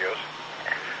radios.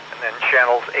 And then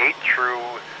channels 8 through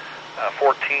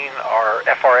 14 are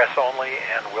FRS only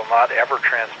and will not ever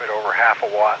transmit over half a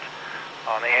watt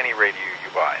on any radio you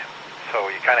buy. So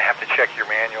you kind of have to check your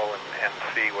manual and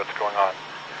see what's going on.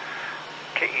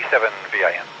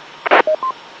 KE7VIN.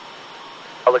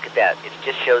 Oh, look at that. It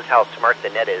just shows how smart the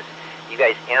net is. You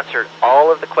guys answered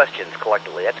all of the questions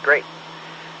collectively. That's great.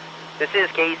 This is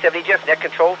KE7EJF Net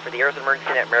Control for the Arizona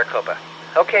Emergency Net Maricopa.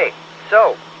 Okay,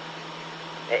 so,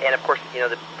 and of course,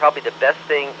 probably the best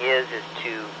thing is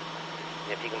to,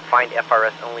 if you can find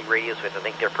FRS-only radios with, I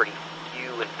think they're pretty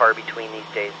few and far between these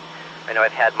days. I know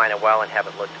I've had mine a while and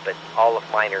haven't looked, but all of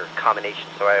mine are combinations,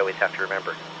 so I always have to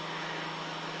remember.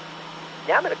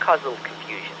 Now I'm going to cause a little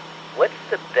confusion. What's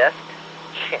the best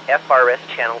FRS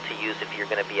channel to use if you're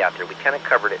going to be out there? We kind of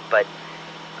covered it, but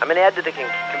I'm going to add to the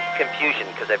confusion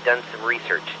because I've done some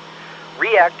research.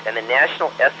 REACT and the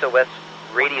National SOS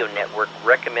Radio Network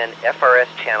recommend FRS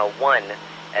Channel 1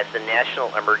 as the national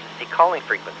emergency calling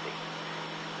frequency.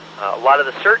 A lot of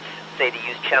the certs say to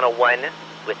use Channel 1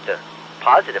 with the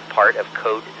positive part of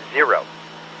code 0.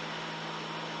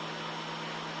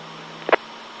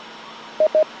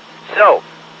 So,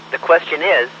 the question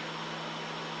is,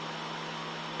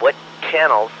 what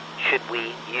channels should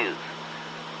we use?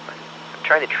 I'm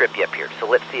trying to trip you up here, so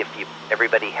let's see if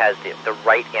everybody has the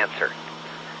right answer.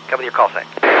 Come with your call sign.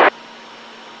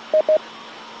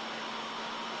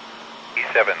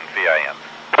 KE7EJF.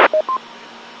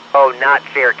 Oh, not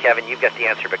fair, Kevin. You've got the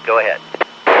answer, but go ahead. You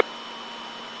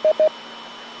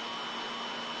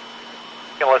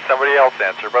can let somebody else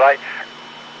answer, but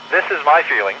this is my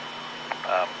feeling.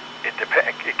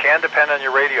 It can depend on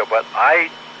your radio, but I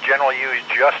generally use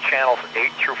just channels 8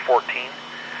 through 14, and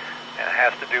it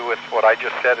has to do with what I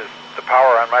just said is the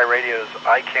power on my radios.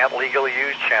 I can't legally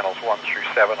use channels 1 through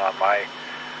 7 on my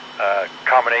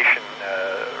combination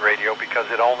radio because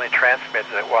it only transmits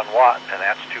at 1 watt, and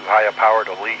that's too high a power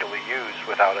to legally use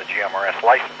without a GMRS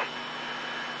license.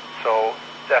 So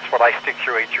that's what I stick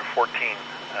through 8 through 14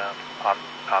 on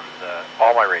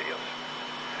all my radios.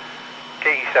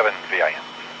 KE7EJF.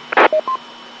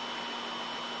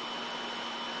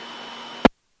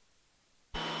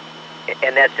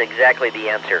 And that's exactly the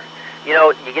answer. You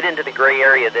know, you get into the gray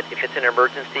area that if it's an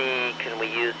emergency, can we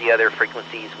use the other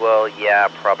frequencies? Well, yeah,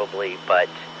 probably, but,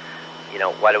 you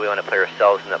know, why do we want to put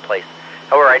ourselves in that place?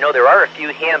 However, I know there are a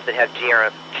few hams that have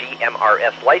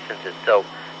GMRS licenses, so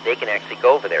they can actually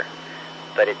go over there.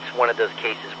 But it's one of those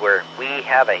cases where we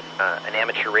have an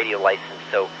amateur radio license,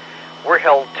 so we're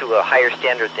held to a higher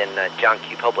standard than John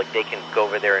Q. Public. They can go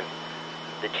over there, and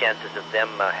the chances of them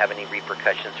having any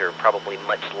repercussions are probably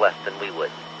much less than we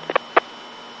would.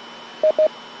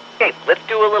 Okay, let's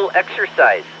do a little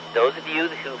exercise. Those of you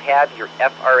who have your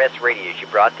FRS radios, you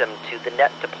brought them to the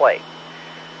net to play.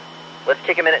 Let's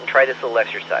take a minute and try this little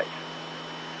exercise.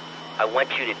 I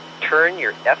want you to turn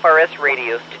your FRS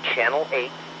radios to channel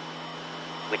 8,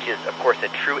 which is, of course, a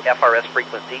true FRS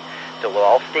frequency, so we'll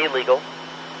all stay legal.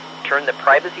 Turn the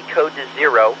privacy code to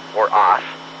 0 or off,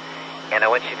 and I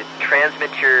want you to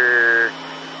transmit your...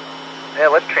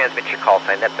 let's transmit your call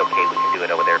sign. That's okay. We can do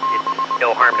it over there. It's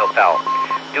no harm, no foul.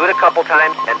 Do it a couple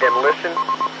times, and then listen,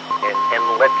 and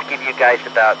let's give you guys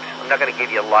about... I'm not going to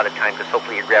give you a lot of time, because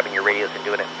hopefully you're grabbing your radios and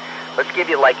doing it. Let's give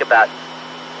you like about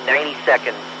 90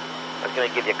 seconds. I was going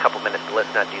to give you a couple minutes, but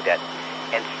let's not do that.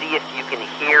 And see if you can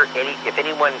hear if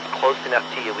anyone's close enough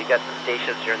to you. We got some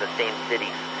stations here in the same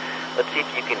cities. Let's see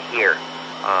if you can hear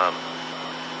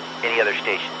any other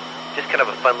stations. Just kind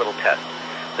of a fun little test.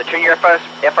 So turn your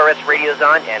FRS radios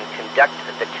on and conduct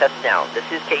the test now. This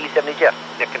is KE7EJF,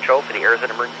 net control for the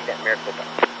Arizona Emergency Net Maricopa.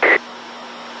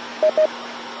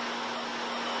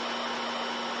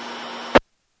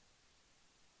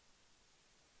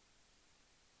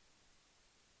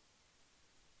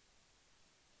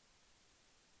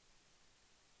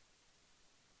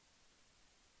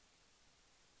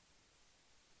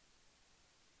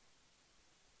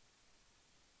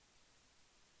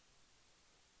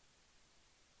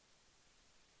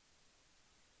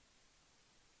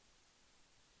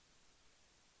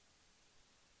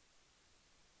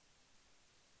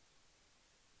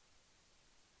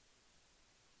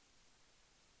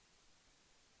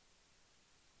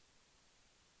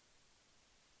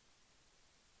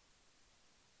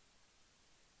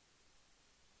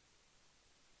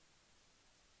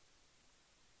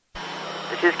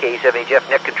 This is KE7EJF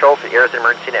net control for the Arizona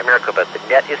Emergency Net Maricopa. The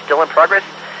net is still in progress.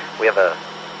 We have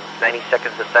 90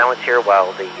 seconds of silence here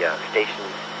while the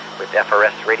stations with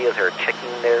FRS radios are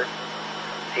checking there.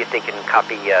 See if they can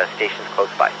copy stations close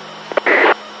by.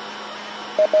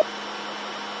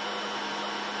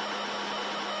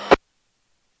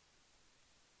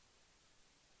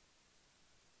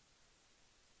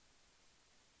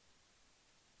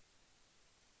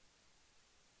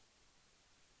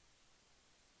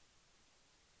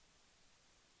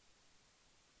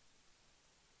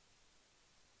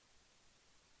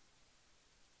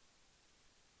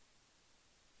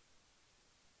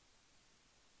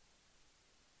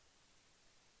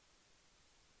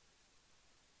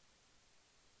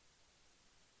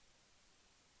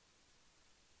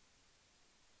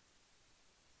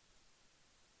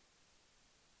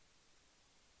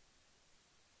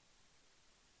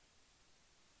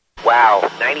 Wow,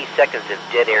 90 seconds of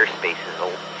dead airspace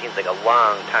seems like a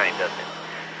long time, doesn't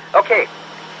it? Okay.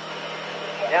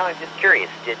 Now I'm just curious,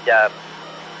 did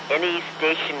any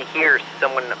station hear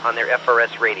someone on their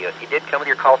FRS radio? If you did, come with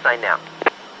your call sign now.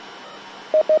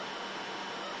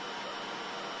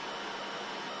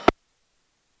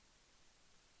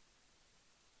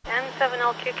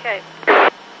 N7LQK.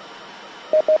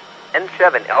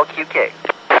 N7LQK.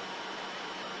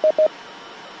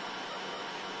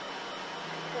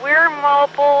 We're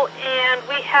mobile, and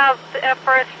we have the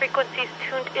FRS frequencies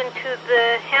tuned into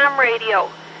the ham radio,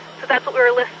 so that's what we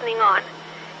were listening on.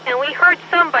 And we heard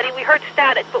somebody, we heard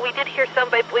static, but we did hear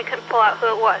somebody, but we couldn't pull out who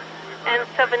it was.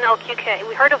 N7LQK.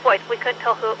 We heard a voice, we couldn't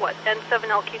tell who it was.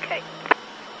 N7LQK.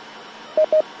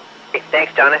 Okay,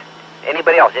 thanks, Donna.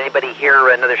 Anybody else? Anybody hear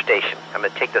another station? I'm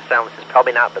going to take the silences.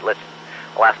 Probably not, but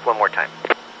I'll ask one more time.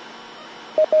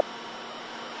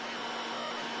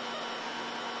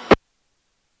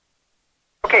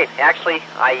 Okay, actually,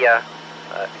 I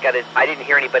didn't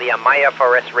hear anybody on my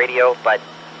FRS radio, but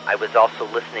I was also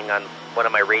listening on one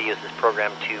of my radios, this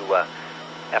program, to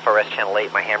FRS Channel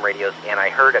 8, my ham radios, and I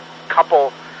heard a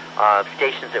couple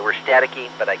stations that were staticky,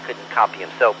 but I couldn't copy them.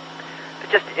 So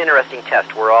it's just an interesting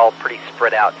test. We're all pretty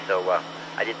spread out, so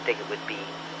I didn't think it would be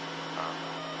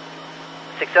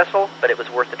successful, but it was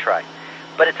worth a try.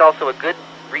 But it's also a good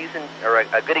reason, or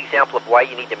a good example of why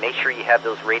you need to make sure you have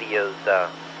those radios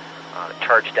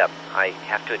charged up. I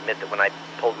have to admit that when I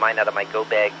pulled mine out of my go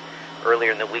bag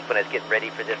earlier in the week when I was getting ready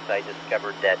for this, I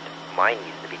discovered that mine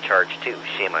needs to be charged too.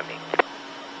 Shame on me.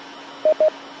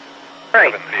 All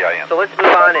right, so let's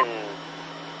move on and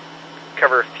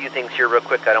cover a few things here real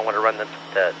quick. I don't want to run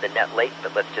the net late,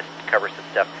 but let's just cover some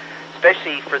stuff.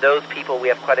 Especially for those people, we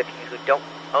have quite a few who don't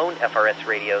own FRS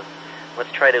radios.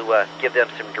 Let's try to give them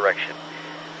some direction.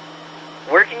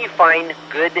 Where can you find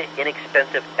good,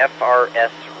 inexpensive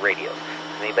FRS radios?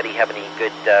 Anybody have any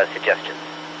good suggestions?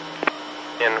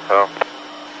 Info.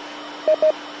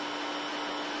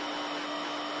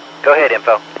 Go ahead,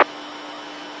 Info.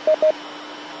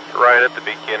 Right at the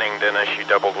beginning, Dennis, you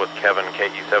doubled with Kevin,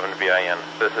 KE7VIN.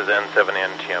 This is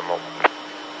N7NTMO.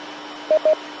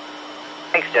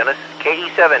 Thanks, Dennis.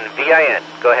 KE7VIN.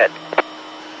 Go ahead.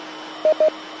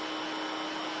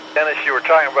 Dennis, you were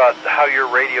talking about how your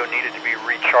radio needed to be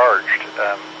recharged.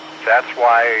 That's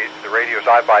why the radios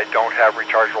I buy don't have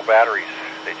rechargeable batteries.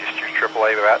 They just use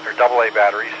AAA or AA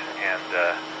batteries,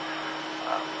 and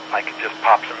I can just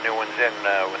pop some new ones in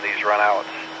when these run out.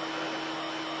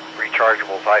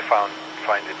 Rechargeables, I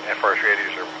find that FRS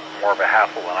radios are more of a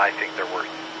hassle than I think they're worth,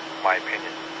 in my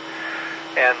opinion.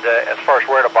 And as far as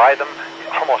where to buy them,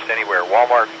 almost anywhere.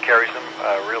 Walmart carries them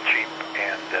real cheap,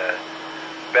 and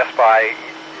Best Buy,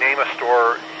 name a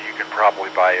store, you can probably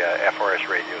buy FRS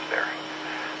radios there.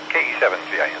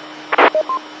 KE7EJF.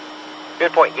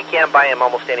 Good point. You can buy them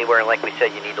almost anywhere, and like we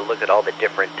said, you need to look at all the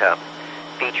different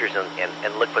features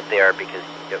and look what they are, because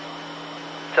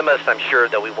some of us, I'm sure,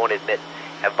 though we won't admit,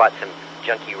 have bought some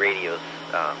junky radios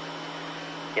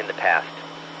in the past.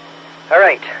 All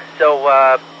right, so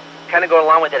kind of going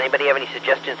along with that, anybody have any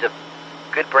suggestions of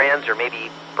good brands, or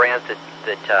maybe brands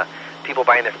that people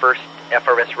buying their first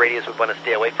FRS radios would want to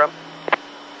stay away from?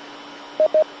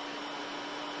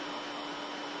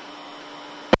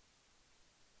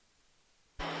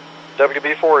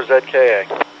 WB4 or ZKA?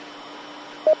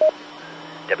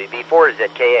 WB4 or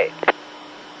ZKA?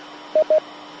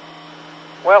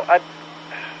 Well,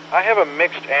 I have a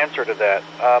mixed answer to that.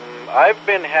 I've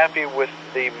been happy with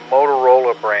the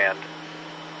Motorola brand.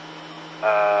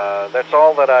 That's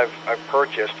all that I've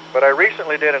purchased. But I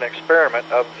recently did an experiment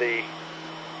of the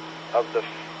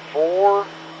 4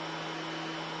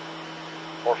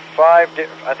 or 5,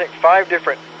 I think 5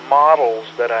 different models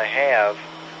that I have.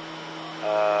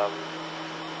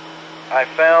 I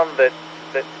found that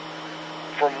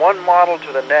from one model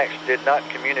to the next did not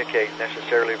communicate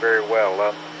necessarily very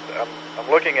well. I'm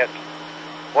looking at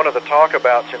one of the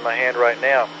talkabouts in my hand right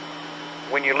now.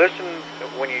 When you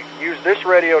use this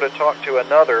radio to talk to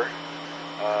another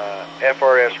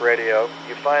FRS radio,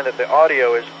 you find that the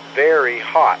audio is very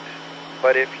hot.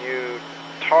 But if you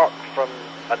talk from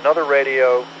another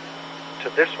radio to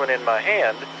this one in my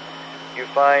hand, you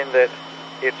find that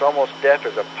it's almost deaf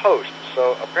as a post.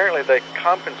 So apparently they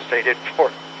compensated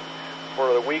for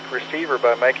the weak receiver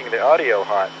by making the audio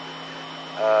hot.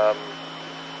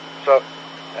 So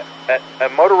a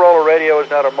Motorola radio is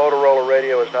not a Motorola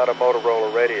radio is not a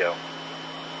Motorola radio.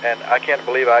 And I can't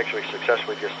believe I actually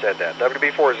successfully just said that.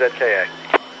 WB4 or ZKA?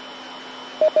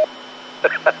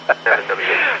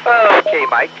 Okay,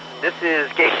 Mike. This is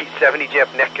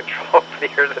KE7EJF net control for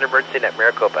the Arizona Emergency Net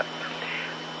Maricopa.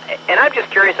 And I'm just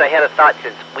curious, I had a thought,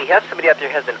 since we have somebody out there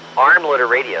who has an armload of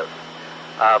radios.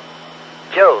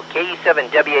 Joe,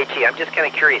 KE7WHE, I'm just kind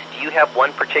of curious, do you have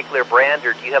one particular brand,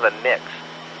 or do you have a mix?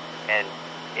 And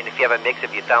if you have a mix,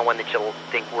 have you found one that you'll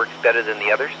think works better than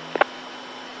the others?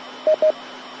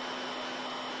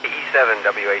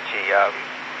 KE7WHE,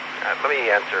 let me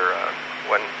answer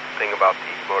one thing about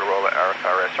the Motorola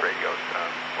FRS radios,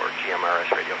 or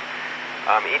GMRS radios.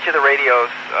 Each of the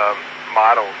radios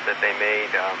models that they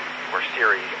made, or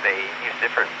series, they use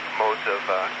different modes of,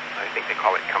 I think they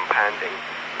call it companding,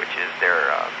 which is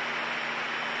their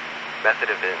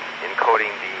method of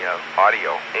encoding the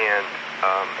audio, and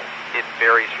it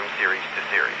varies from series to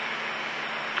series.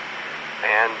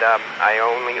 And I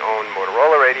only own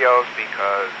Motorola radios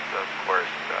because, of course,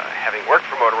 having worked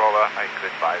for Motorola, I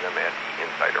could buy them at the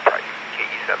insider price,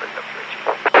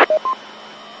 KE7EJF.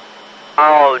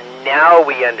 Oh, now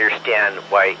we understand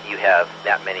why you have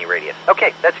that many radios.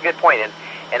 Okay, that's a good point.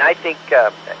 And I think,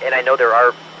 and I know there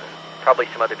are probably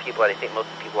some other people, and I think most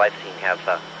of the people I've seen have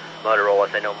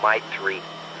Motorola's. I know my 3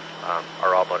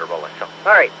 are all Motorola. So,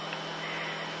 all right.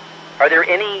 Are there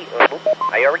any...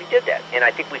 I already did that. And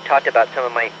I think we've talked about some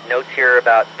of my notes here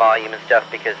about volume and stuff,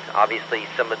 because obviously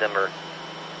some of them are...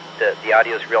 The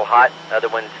audio's real hot. Other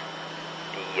ones,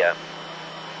 the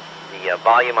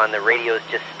volume on the radios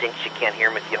just stinks. You can't hear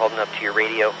them if you hold them up to your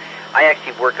radio. I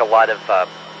actually work a lot of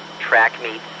track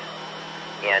meets,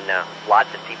 and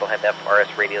lots of people have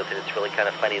FRS radios, and it's really kind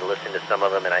of funny to listen to some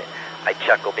of them, and I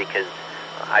chuckle because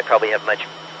I probably have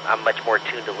I'm much more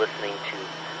tuned to listening to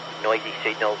noisy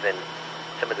signals, and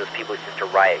some of those people, it's just a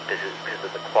riot because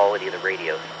of the quality of the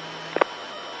radios.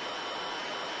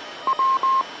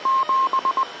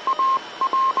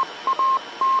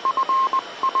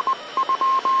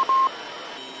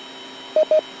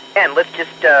 And let's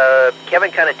just,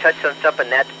 Kevin kind of touched on something,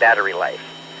 that's battery life.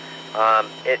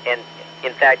 And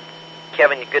in fact,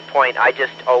 Kevin, good point, I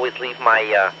just always leave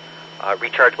my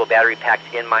rechargeable battery packs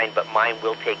in mine, but mine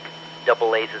will take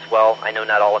AA's as well. I know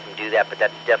not all of them do that, but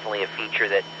that's definitely a feature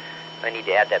that I need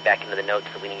to add that back into the notes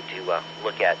that we need to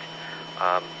look at.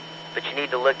 But you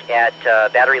need to look at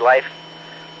battery life.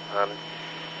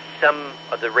 Some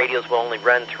of the radios will only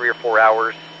run 3 or 4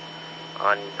 hours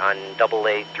on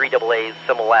AA, 3 AA's.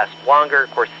 Some will last longer.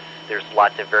 Of course, there's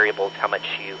lots of variables, how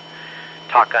much you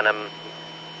talk on them,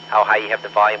 how high you have the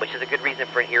volume, which is a good reason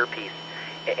for an earpiece.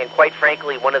 And quite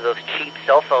frankly, one of those cheap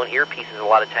cell phone earpieces a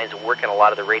lot of times will work on a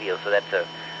lot of the radios, so that's a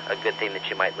good thing that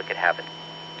you might look at having.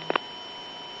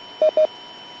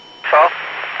 So?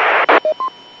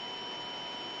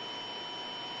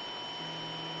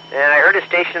 And I heard a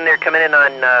station there coming in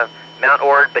on Mount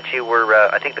Ord, but you were,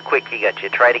 I think the quick key got you.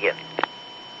 Try it again.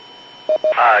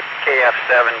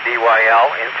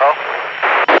 KF7DYL info.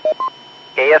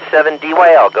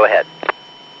 KF7DYL, go ahead.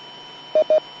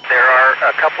 There are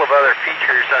a couple of other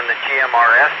features on the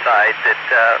GMRS side that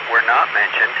were not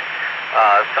mentioned.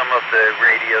 Some of the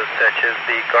radios, such as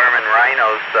the Garmin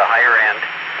Rhinos, the higher end,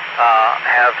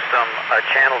 have some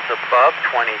channels above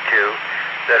 22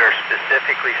 that are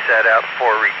specifically set up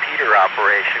for repeater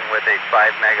operation with a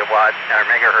 5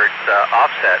 megahertz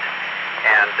offset,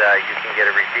 and you can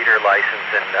get a repeater license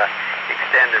and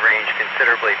extend the range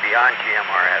considerably beyond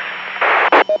GMRS.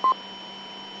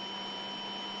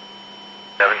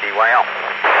 7DYL.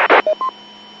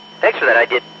 Thanks for that. I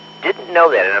didn't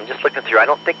know that, and I'm just looking through. I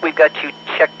don't think we've got you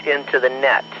checked into the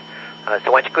net.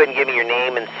 So why don't you go ahead and give me your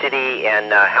name and city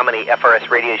and how many FRS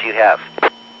radios you have.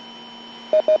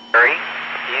 Gary,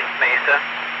 East Mesa,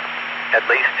 at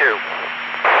least 2.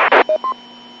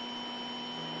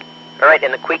 All right,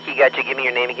 and the quick you got you. Give me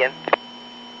your name again.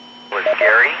 Was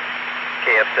Gary,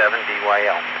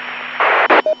 KF7DYL.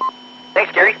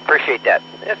 Thanks, Gary. Appreciate that.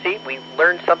 Yeah, see, we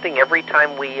learn something every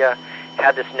time we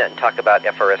have this net and talk about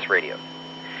FRS radio.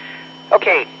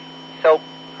 Okay, so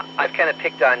I've kind of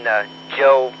picked on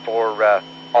Joe for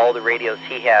all the radios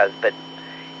he has, but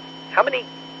how many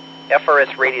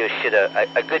FRS radios should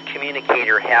a good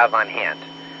communicator have on hand?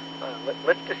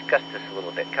 Let's discuss this a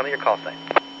little bit. Come to your call sign.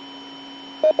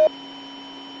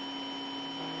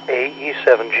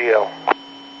 AE7GL.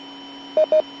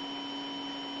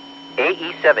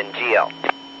 AE7GL.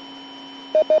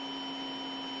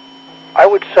 I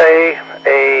would say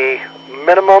a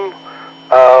minimum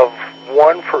of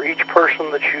 1 for each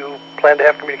person that you plan to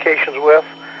have communications with,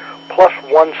 plus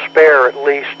 1 spare at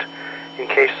least in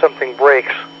case something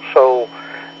breaks. So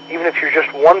even if you're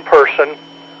just 1 person,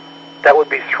 that would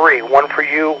be 3. 1 for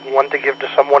you, 1 to give to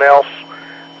someone else,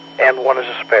 and 1 as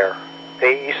a spare.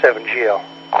 AE7GL.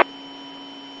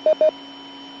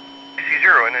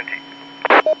 KC0NNT.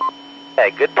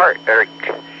 Hey, good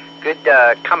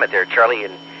comment there, Charlie,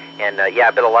 and yeah,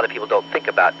 I bet a lot of people don't think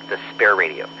about the spare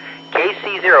radio.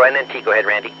 KC0NNT, go ahead,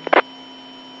 Randy.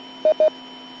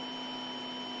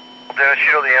 Dennis,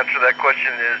 you know the answer to that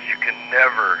question is you can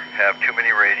never have too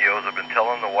many radios. I've been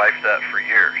telling the wife that for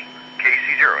years.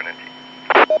 KC0NNT.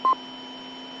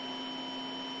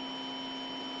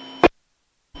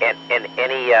 And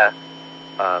any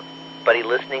buddy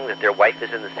listening that their wife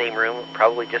is in the same room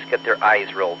probably just got their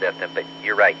eyes rolled at them, but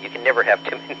you're right, you can never have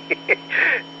too many.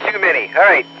 Too many. All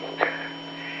right.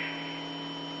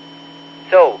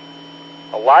 So,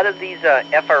 a lot of these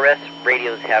FRS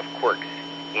radios have quirks,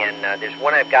 and there's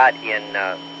one I've got in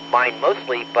mine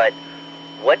mostly, but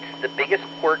what's the biggest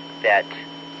quirk that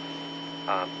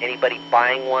anybody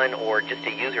buying one or just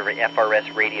a user of an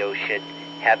FRS radio should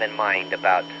have in mind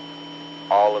about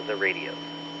all of the radios?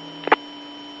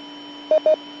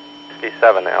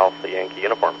 K7 Alpha Yankee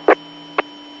Uniform.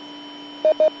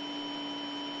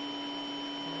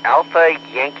 Alpha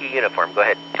Yankee Uniform, go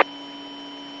ahead.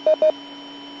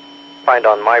 Find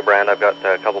on my brand, I've got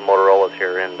a couple Motorola's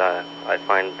here, and I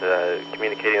find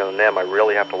communicating on them, I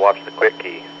really have to watch the quick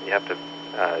key. You have to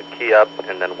key up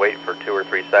and then wait for 2 or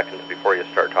 3 seconds before you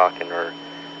start talking, or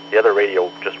the other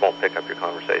radio just won't pick up your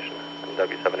conversation. I'm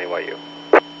W7AYU.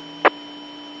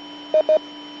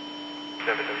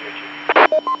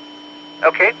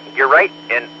 Okay, you're right.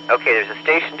 And okay, there's a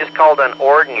station just called on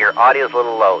Ord, and your audio's a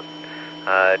little low.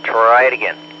 Try it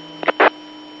again.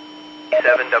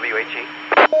 7WHE.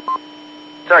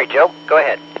 Sorry, Joe. Go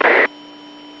ahead.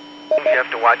 What you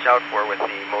have to watch out for with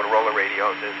the Motorola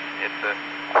radios is it's a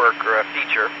quirk or a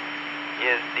feature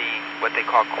is what they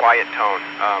call quiet tone.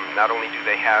 Not only do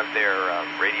they have their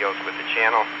radios with the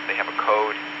channel, they have a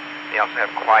code. They also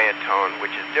have quiet tone,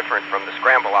 which is different from the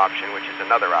scramble option, which is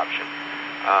another option.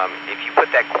 If you put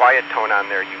that quiet tone on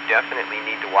there, you definitely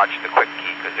need to watch the quick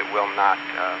key because it will not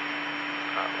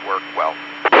work well.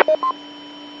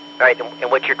 All right, and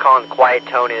what you're calling quiet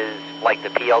tone is like the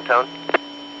PL tone?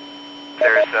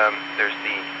 There's the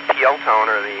PL tone,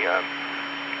 or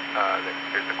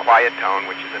there's the quiet tone,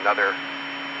 which is another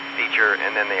feature,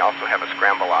 and then they also have a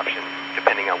scramble option,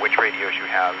 depending on which radios you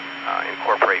have,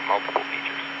 incorporate multiple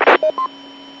features.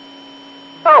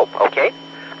 Oh, okay.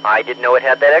 I didn't know it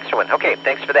had that extra one. Okay,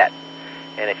 thanks for that.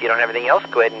 And if you don't have anything else,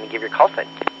 go ahead and give your call sign.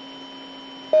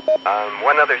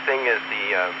 One other thing is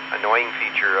the annoying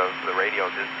feature of the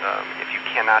radios is if you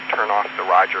cannot turn off the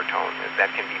Roger tone.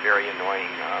 That can be very annoying,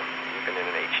 even in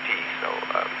an HT. So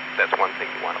that's one thing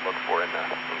you want to look for in the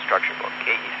instruction book,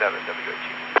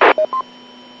 KE7EJF.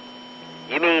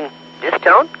 You mean this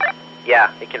tone?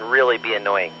 Yeah, it can really be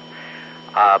annoying.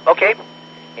 Okay.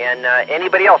 And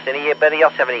anybody else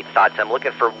have any thoughts? I'm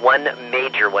looking for one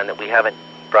major one that we haven't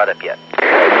brought up yet.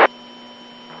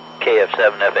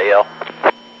 KF7FAL.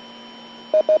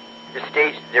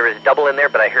 There was a double in there,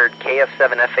 but I heard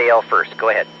KF7FAL first. Go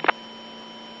ahead.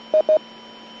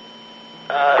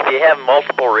 If you have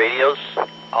multiple radios,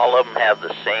 all of them have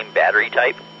the same battery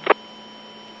type.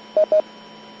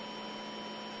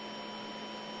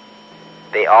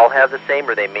 They all have the same,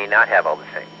 or they may not have all the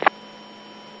same?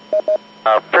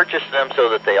 Purchase them so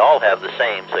that they all have the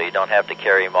same, so you don't have to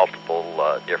carry multiple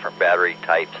different battery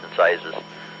types and sizes.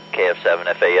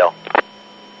 KF7FAL.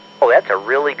 Oh, that's a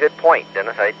really good point,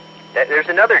 Dennis. There's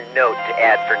another note to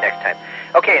add for next time.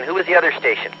 Okay, and who was the other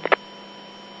station?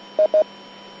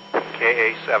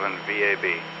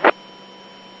 KA7VAB.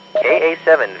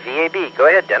 KA7VAB. Go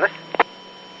ahead, Dennis.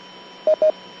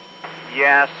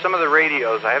 Yeah, some of the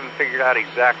radios, I haven't figured out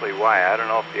exactly why. I don't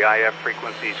know if the IF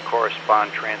frequencies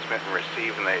correspond, transmit, and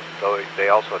receive, and they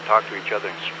also talk to each other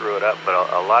and screw it up. But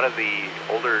a lot of the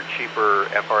older, cheaper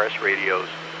FRS radios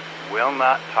will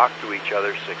not talk to each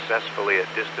other successfully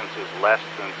at distances less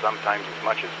than sometimes as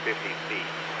much as 50 feet.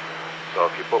 So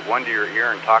if you put one to your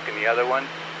ear and talk in the other one,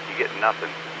 you get nothing.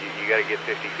 You got to get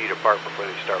 50 feet apart before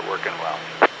they start working well.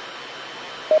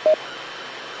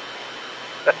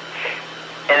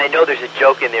 And I know there's a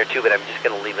joke in there too, but I'm just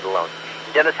going to leave it alone.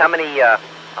 Dennis, how many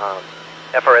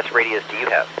FRS radios do you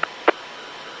have?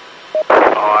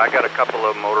 Oh, I got a couple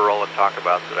of Motorola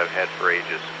talkabouts that I've had for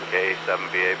ages.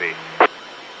 KA7VAB.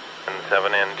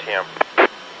 N7NTM.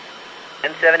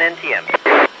 N7NTM.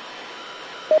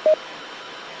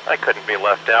 I couldn't be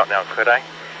left out now, could I?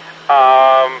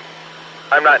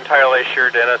 I'm not entirely sure,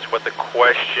 Dennis, what the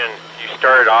question you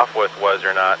started off with was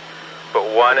or not, but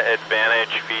one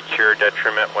advantage, feature,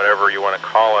 detriment, whatever you want to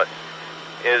call it,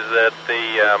 is that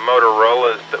the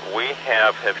Motorola's that we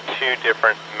have two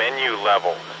different menu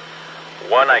levels.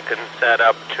 One I can set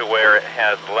up to where it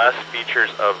has less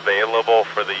features available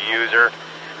for the user,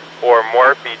 or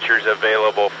more features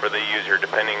available for the user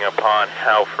depending upon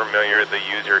how familiar the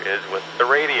user is with the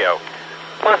radio.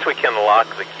 Plus we can lock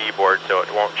the keyboard so it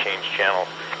won't change channels.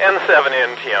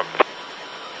 N7NTM.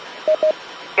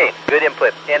 Okay, good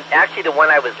input. And actually the one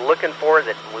I was looking for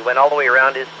that we went all the way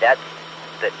around is that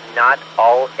not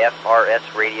all FRS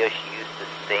radios use the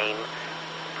same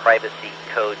privacy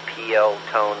code, PL,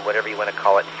 tone, whatever you want to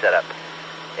call it, setup.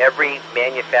 Every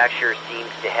manufacturer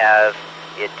seems to have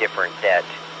it different. That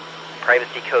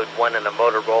privacy code 1 in a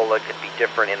Motorola could be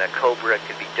different in a Cobra,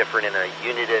 could be different in a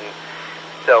Uniden.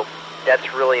 So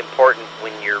that's really important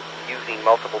when you're using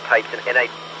multiple types. And in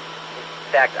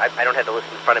fact, I don't have the list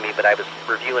in front of me, but I was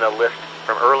reviewing a list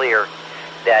from earlier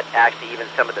that actually even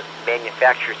some of the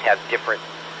manufacturers have different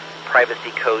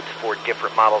privacy codes for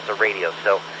different models of radios.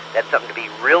 So that's something to be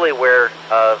really aware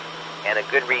of, and a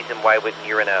good reason why when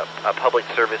you're in a public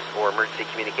service or emergency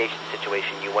communication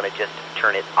situation, you want to just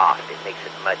turn it off. It makes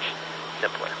it much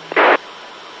simpler.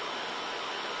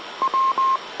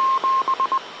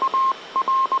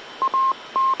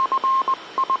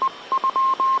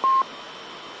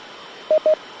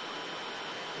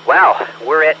 Wow,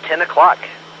 we're at 10 o'clock,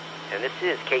 and this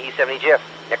is KE7EJF,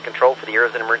 Net Control for the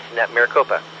Arizona Emergency Net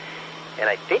Maricopa. And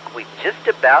I think we've just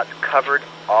about covered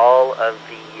all of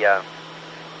the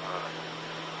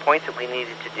points that we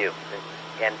needed to do.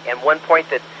 And one point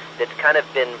that's kind of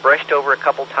been brushed over a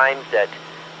couple times that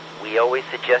we always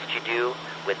suggest you do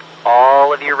with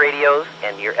all of your radios,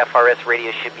 and your FRS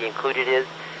radio should be included, is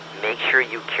make sure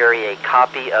you carry a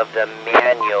copy of the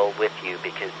manual with you,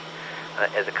 because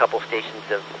as a couple stations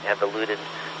have alluded,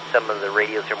 some of the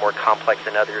radios are more complex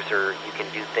than others, or you can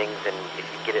do things, and if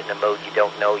you get it in a mode you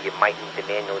don't know, you might need the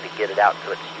manual to get it out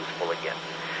so it's useful again.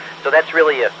 So that's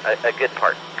really a good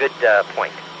part, good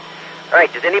point. All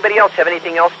right, does anybody else have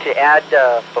anything else to add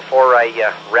before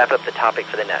I wrap up the topic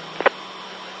for the net?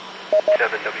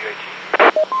 7WHE.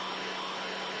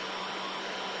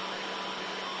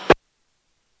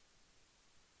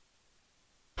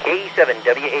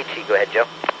 KE7WHE, go ahead, Joe.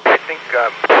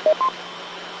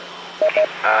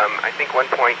 I think one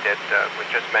point that was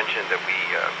just mentioned that we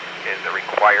is a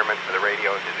requirement for the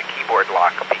radios is a keyboard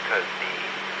lock, because the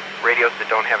radios that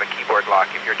don't have a keyboard lock,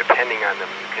 if you're depending on them,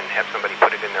 you can have somebody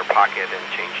put it in their pocket and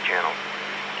change channels.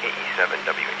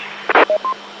 KE7WHE.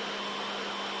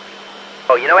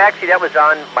 Oh, you know, actually that was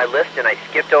on my list and I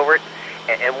skipped over it.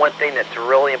 And one thing that's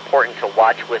really important to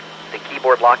watch with the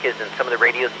keyboard lock is in some of the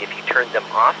radios, if you turn them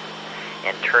off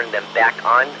and turn them back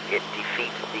on, it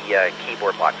defeats the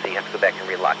keyboard lock, so you have to go back and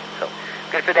relock it. So,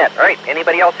 good for that. All right,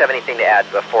 anybody else have anything to add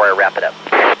before I wrap it up?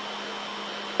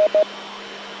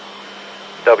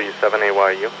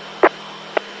 W7AYU.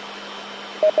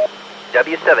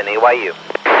 W7AYU.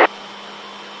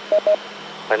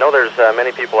 I know there's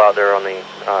many people out there on the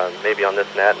maybe on this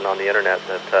net and on the internet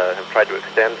that have tried to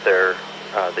extend their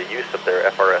the use of their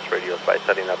FRS radios by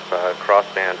setting up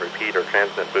crossband repeat or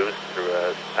transmit boost through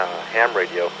a ham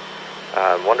radio.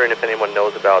 I'm wondering if anyone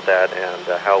knows about that and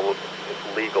how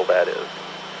legal that is.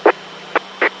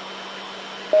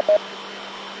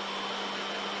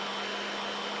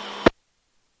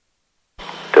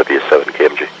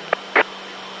 W7KMG.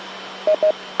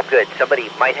 Good. Somebody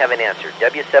might have an answer.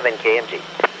 W7KMG.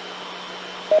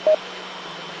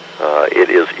 It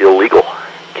is illegal.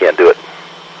 Can't do it.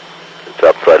 It's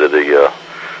outside of the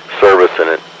service, and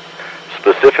it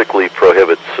specifically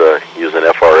prohibits using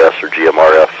FRS or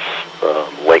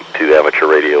GMRF's link to amateur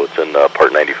radio. It's in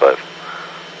Part 95.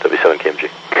 W7KMG.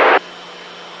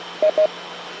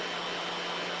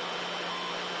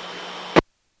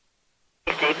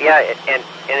 Steve, yeah, and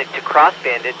to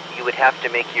crossband it, you would have to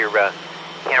make your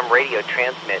ham radio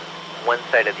transmit one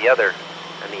side or the other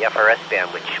on the FRS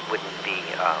band, which would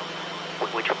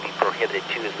be prohibited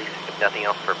too, at least if nothing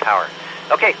else, for power.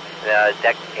 Okay, does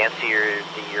that answer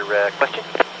your question?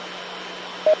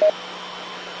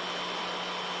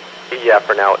 Yeah,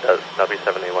 for now it does.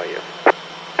 W7AYU.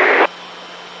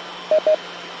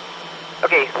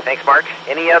 Okay, thanks, Mark.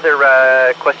 Any other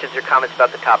questions or comments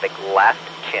about the topic? Last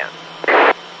chance.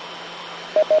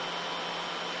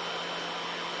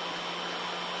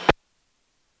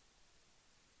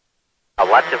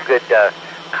 Lots of good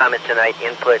comments tonight,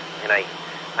 input, and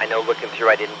I know looking through,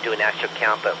 I didn't do an actual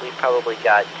count, but we probably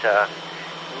got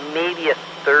maybe a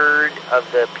third of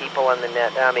the people on the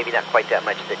net, maybe not quite that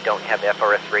much, that don't have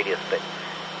FRS radios, but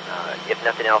if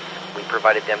nothing else, we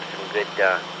provided them some good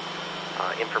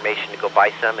information to go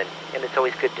buy some, and it's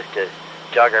always good just to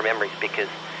jog our memories, because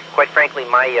quite frankly,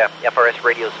 my FRS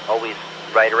radios always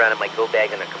ride around in my go bag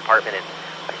in a compartment, and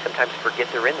I sometimes forget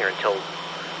they're in there until,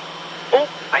 oh,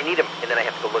 I need them, and then I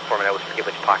have to go look for them, and I always forget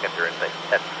which pocket they're in, but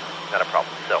that's not a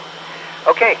problem. So,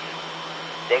 okay,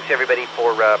 thanks everybody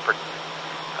for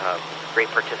great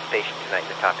participation tonight in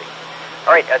the topic.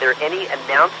 All right, are there any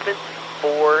announcements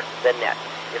for the net?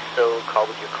 If so, call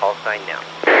with your call sign now.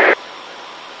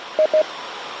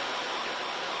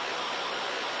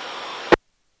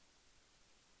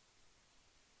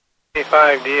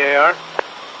 K5DAR.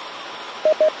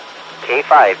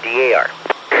 K5DAR.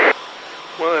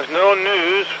 Well, there's no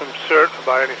news from CERT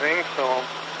about anything, so I'll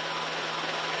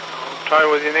try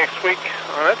with you next week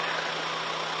on it.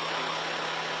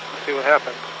 We'll see what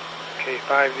happens.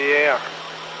 K5DAR.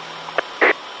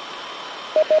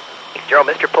 Gerald,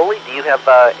 Mr. Pulley, do you have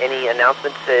any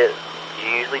announcements that you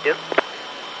usually do?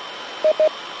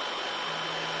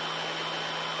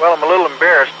 Well, I'm a little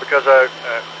embarrassed because I've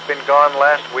been gone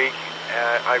last week.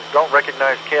 I don't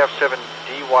recognize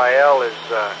KF7DYL as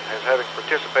having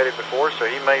participated before, so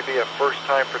he may be a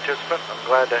first-time participant. I'm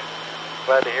glad to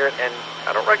hear it. And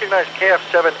I don't recognize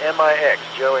KF7MIX,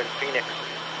 Joe in Phoenix.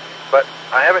 But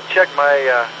I haven't checked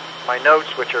my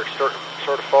notes, which are sort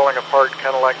of falling apart,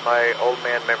 kind of like my old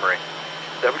man memory.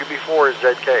 WB4 is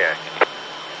ZKA.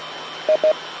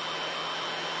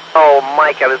 Oh,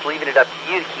 Mike, I was leaving it up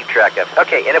to you to keep track of.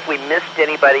 Okay, and if we missed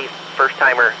anybody,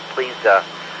 first-timer, please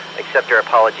accept our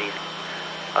apologies.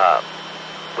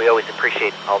 We always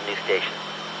appreciate all new stations.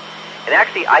 And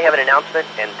actually, I have an announcement,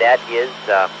 and that is,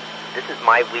 this is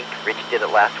my week. Rich did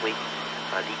it last week.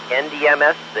 The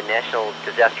NDMS, the National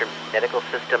Disaster Medical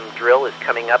System drill, is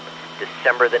coming up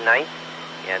December the 9th,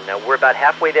 and we're about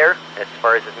halfway there as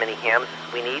far as many hams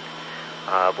as we need.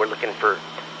 We're looking to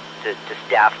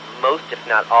staff most, if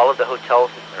not all, of the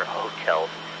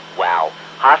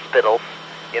hospitals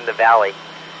in the valley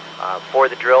for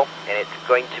the drill, and it's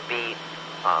going to be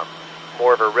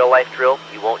more of a real-life drill.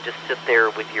 You won't just sit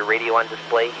there with your radio on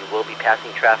display. You will be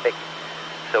passing traffic,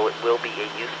 so it will be a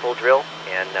useful drill.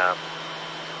 And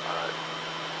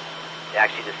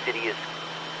actually, the city is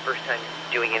first time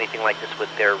doing anything like this with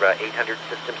their 800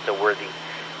 system, so we're the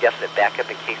definite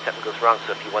backup in case something goes wrong.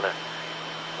 So if you want to,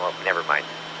 well, never mind.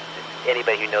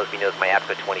 Anybody who knows me knows my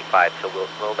APCO 25, so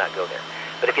we'll not go there.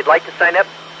 But if you'd like to sign up,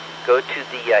 go to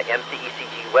the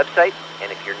MCECG website,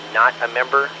 and if you're not a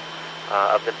member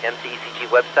of the MCECG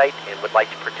website and would like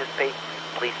to participate,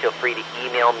 please feel free to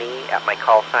email me at my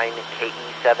call sign,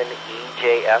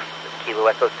 KE7EJF, Kilo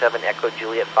Echo 7 Echo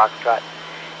Juliet Foxtrot,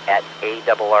 at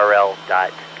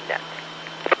ARRL.net.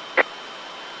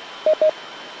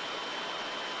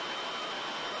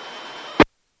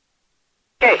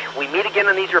 Okay, we meet again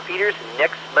on these repeaters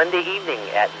next Monday evening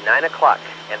at 9 o'clock,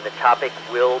 and the topic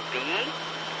will be,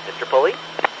 Mr. Pulley?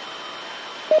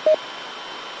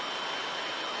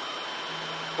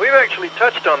 We've actually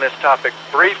touched on this topic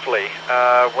briefly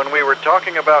when we were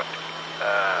talking about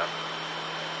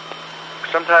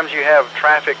sometimes you have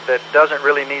traffic that doesn't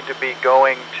really need to be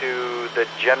going to the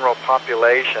general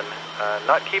population,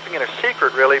 not keeping it a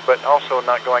secret really, but also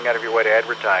not going out of your way to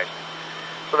advertise.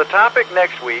 So the topic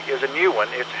next week is a new one.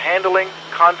 It's handling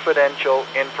confidential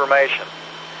information.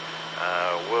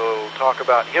 We'll talk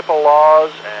about HIPAA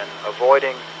laws and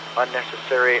avoiding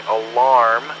unnecessary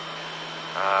alarm,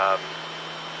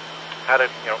 how to,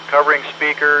 covering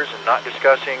speakers and not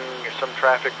discussing some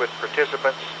traffic with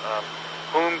participants,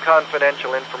 whom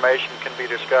confidential information can be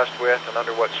discussed with and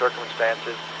under what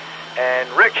circumstances. And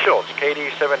Rick Schultz,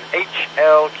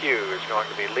 KD7HLQ, is going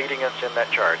to be leading us in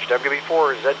that charge.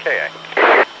 WB4 is ZKA.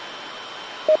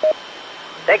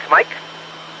 Thanks, Mike.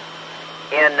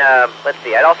 And let's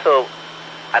see,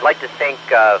 I'd like to thank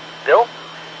Bill,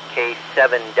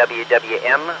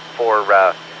 K7WWM, for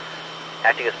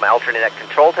acting as my alternate at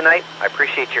control tonight. I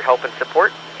appreciate your help and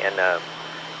support, and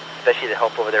especially the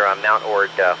help over there on Mount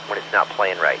Ord when it's not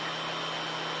playing right.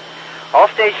 All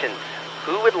stations,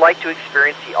 who would like to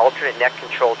experience the alternate net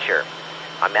control chair?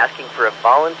 I'm asking for a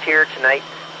volunteer tonight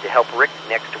to help Rick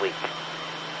next week.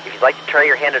 If you'd like to try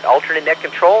your hand at alternate net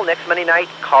control next Monday night,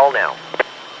 call now.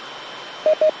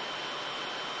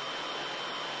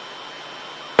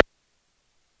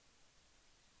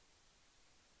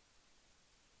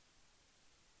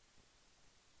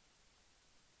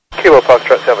 Kilo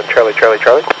Foxtrot 7, Charlie.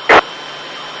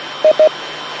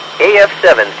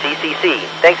 AF7CCC.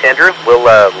 Thanks, Andrew. We'll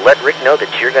let Rick know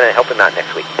that you're going to help him out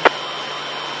next week.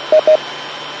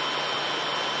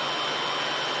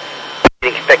 You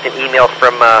can expect an email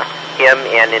from him,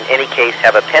 and in any case,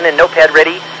 have a pen and notepad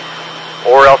ready,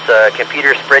 or else a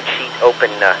computer spreadsheet open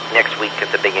next week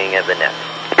at the beginning of the net.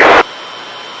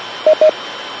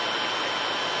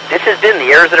 This has been the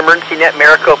Arizona Emergency Net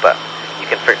Maricopa. You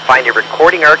can find a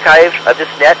recording archive of this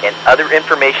net and other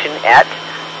information at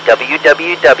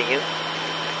www.aen-mar.org.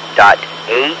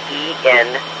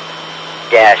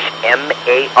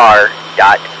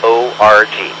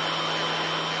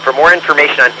 For more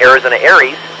information on Arizona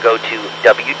ARES, go to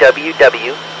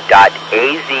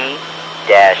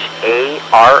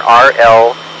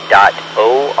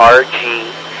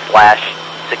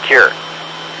www.az-arrl.org/secure.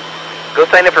 Go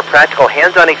sign up for practical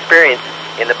hands-on experience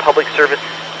in the public service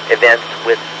events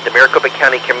with the Maricopa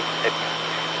County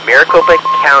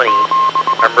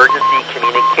Emergency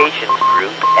Communications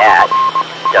Group at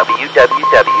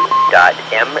www.mcecg.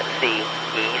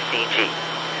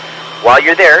 While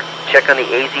you're there, check on the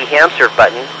AZ HamServe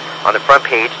button on the front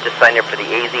page to sign up for the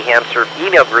AZ HamServe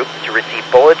email group to receive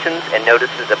bulletins and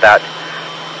notices about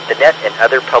the net and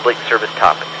other public service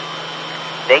topics.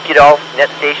 Thank you to all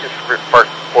net stations for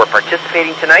for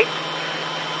participating tonight.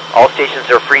 All stations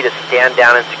are free to stand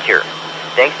down and secure.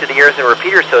 Thanks to the Arizona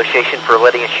Repeater Association for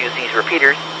letting us use these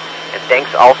repeaters, and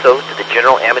thanks also to the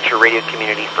general amateur radio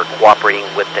community for cooperating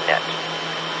with the net.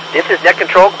 This is Net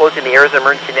Control, closing the Arizona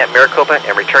Emergency Net Maricopa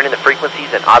and returning the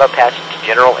frequencies and auto patch to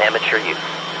general amateur use.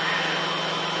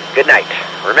 Good night.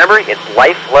 Remember, it's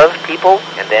life, love, people,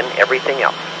 and then everything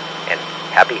else. And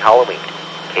happy Halloween.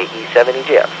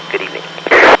 KE7EJF. Good evening.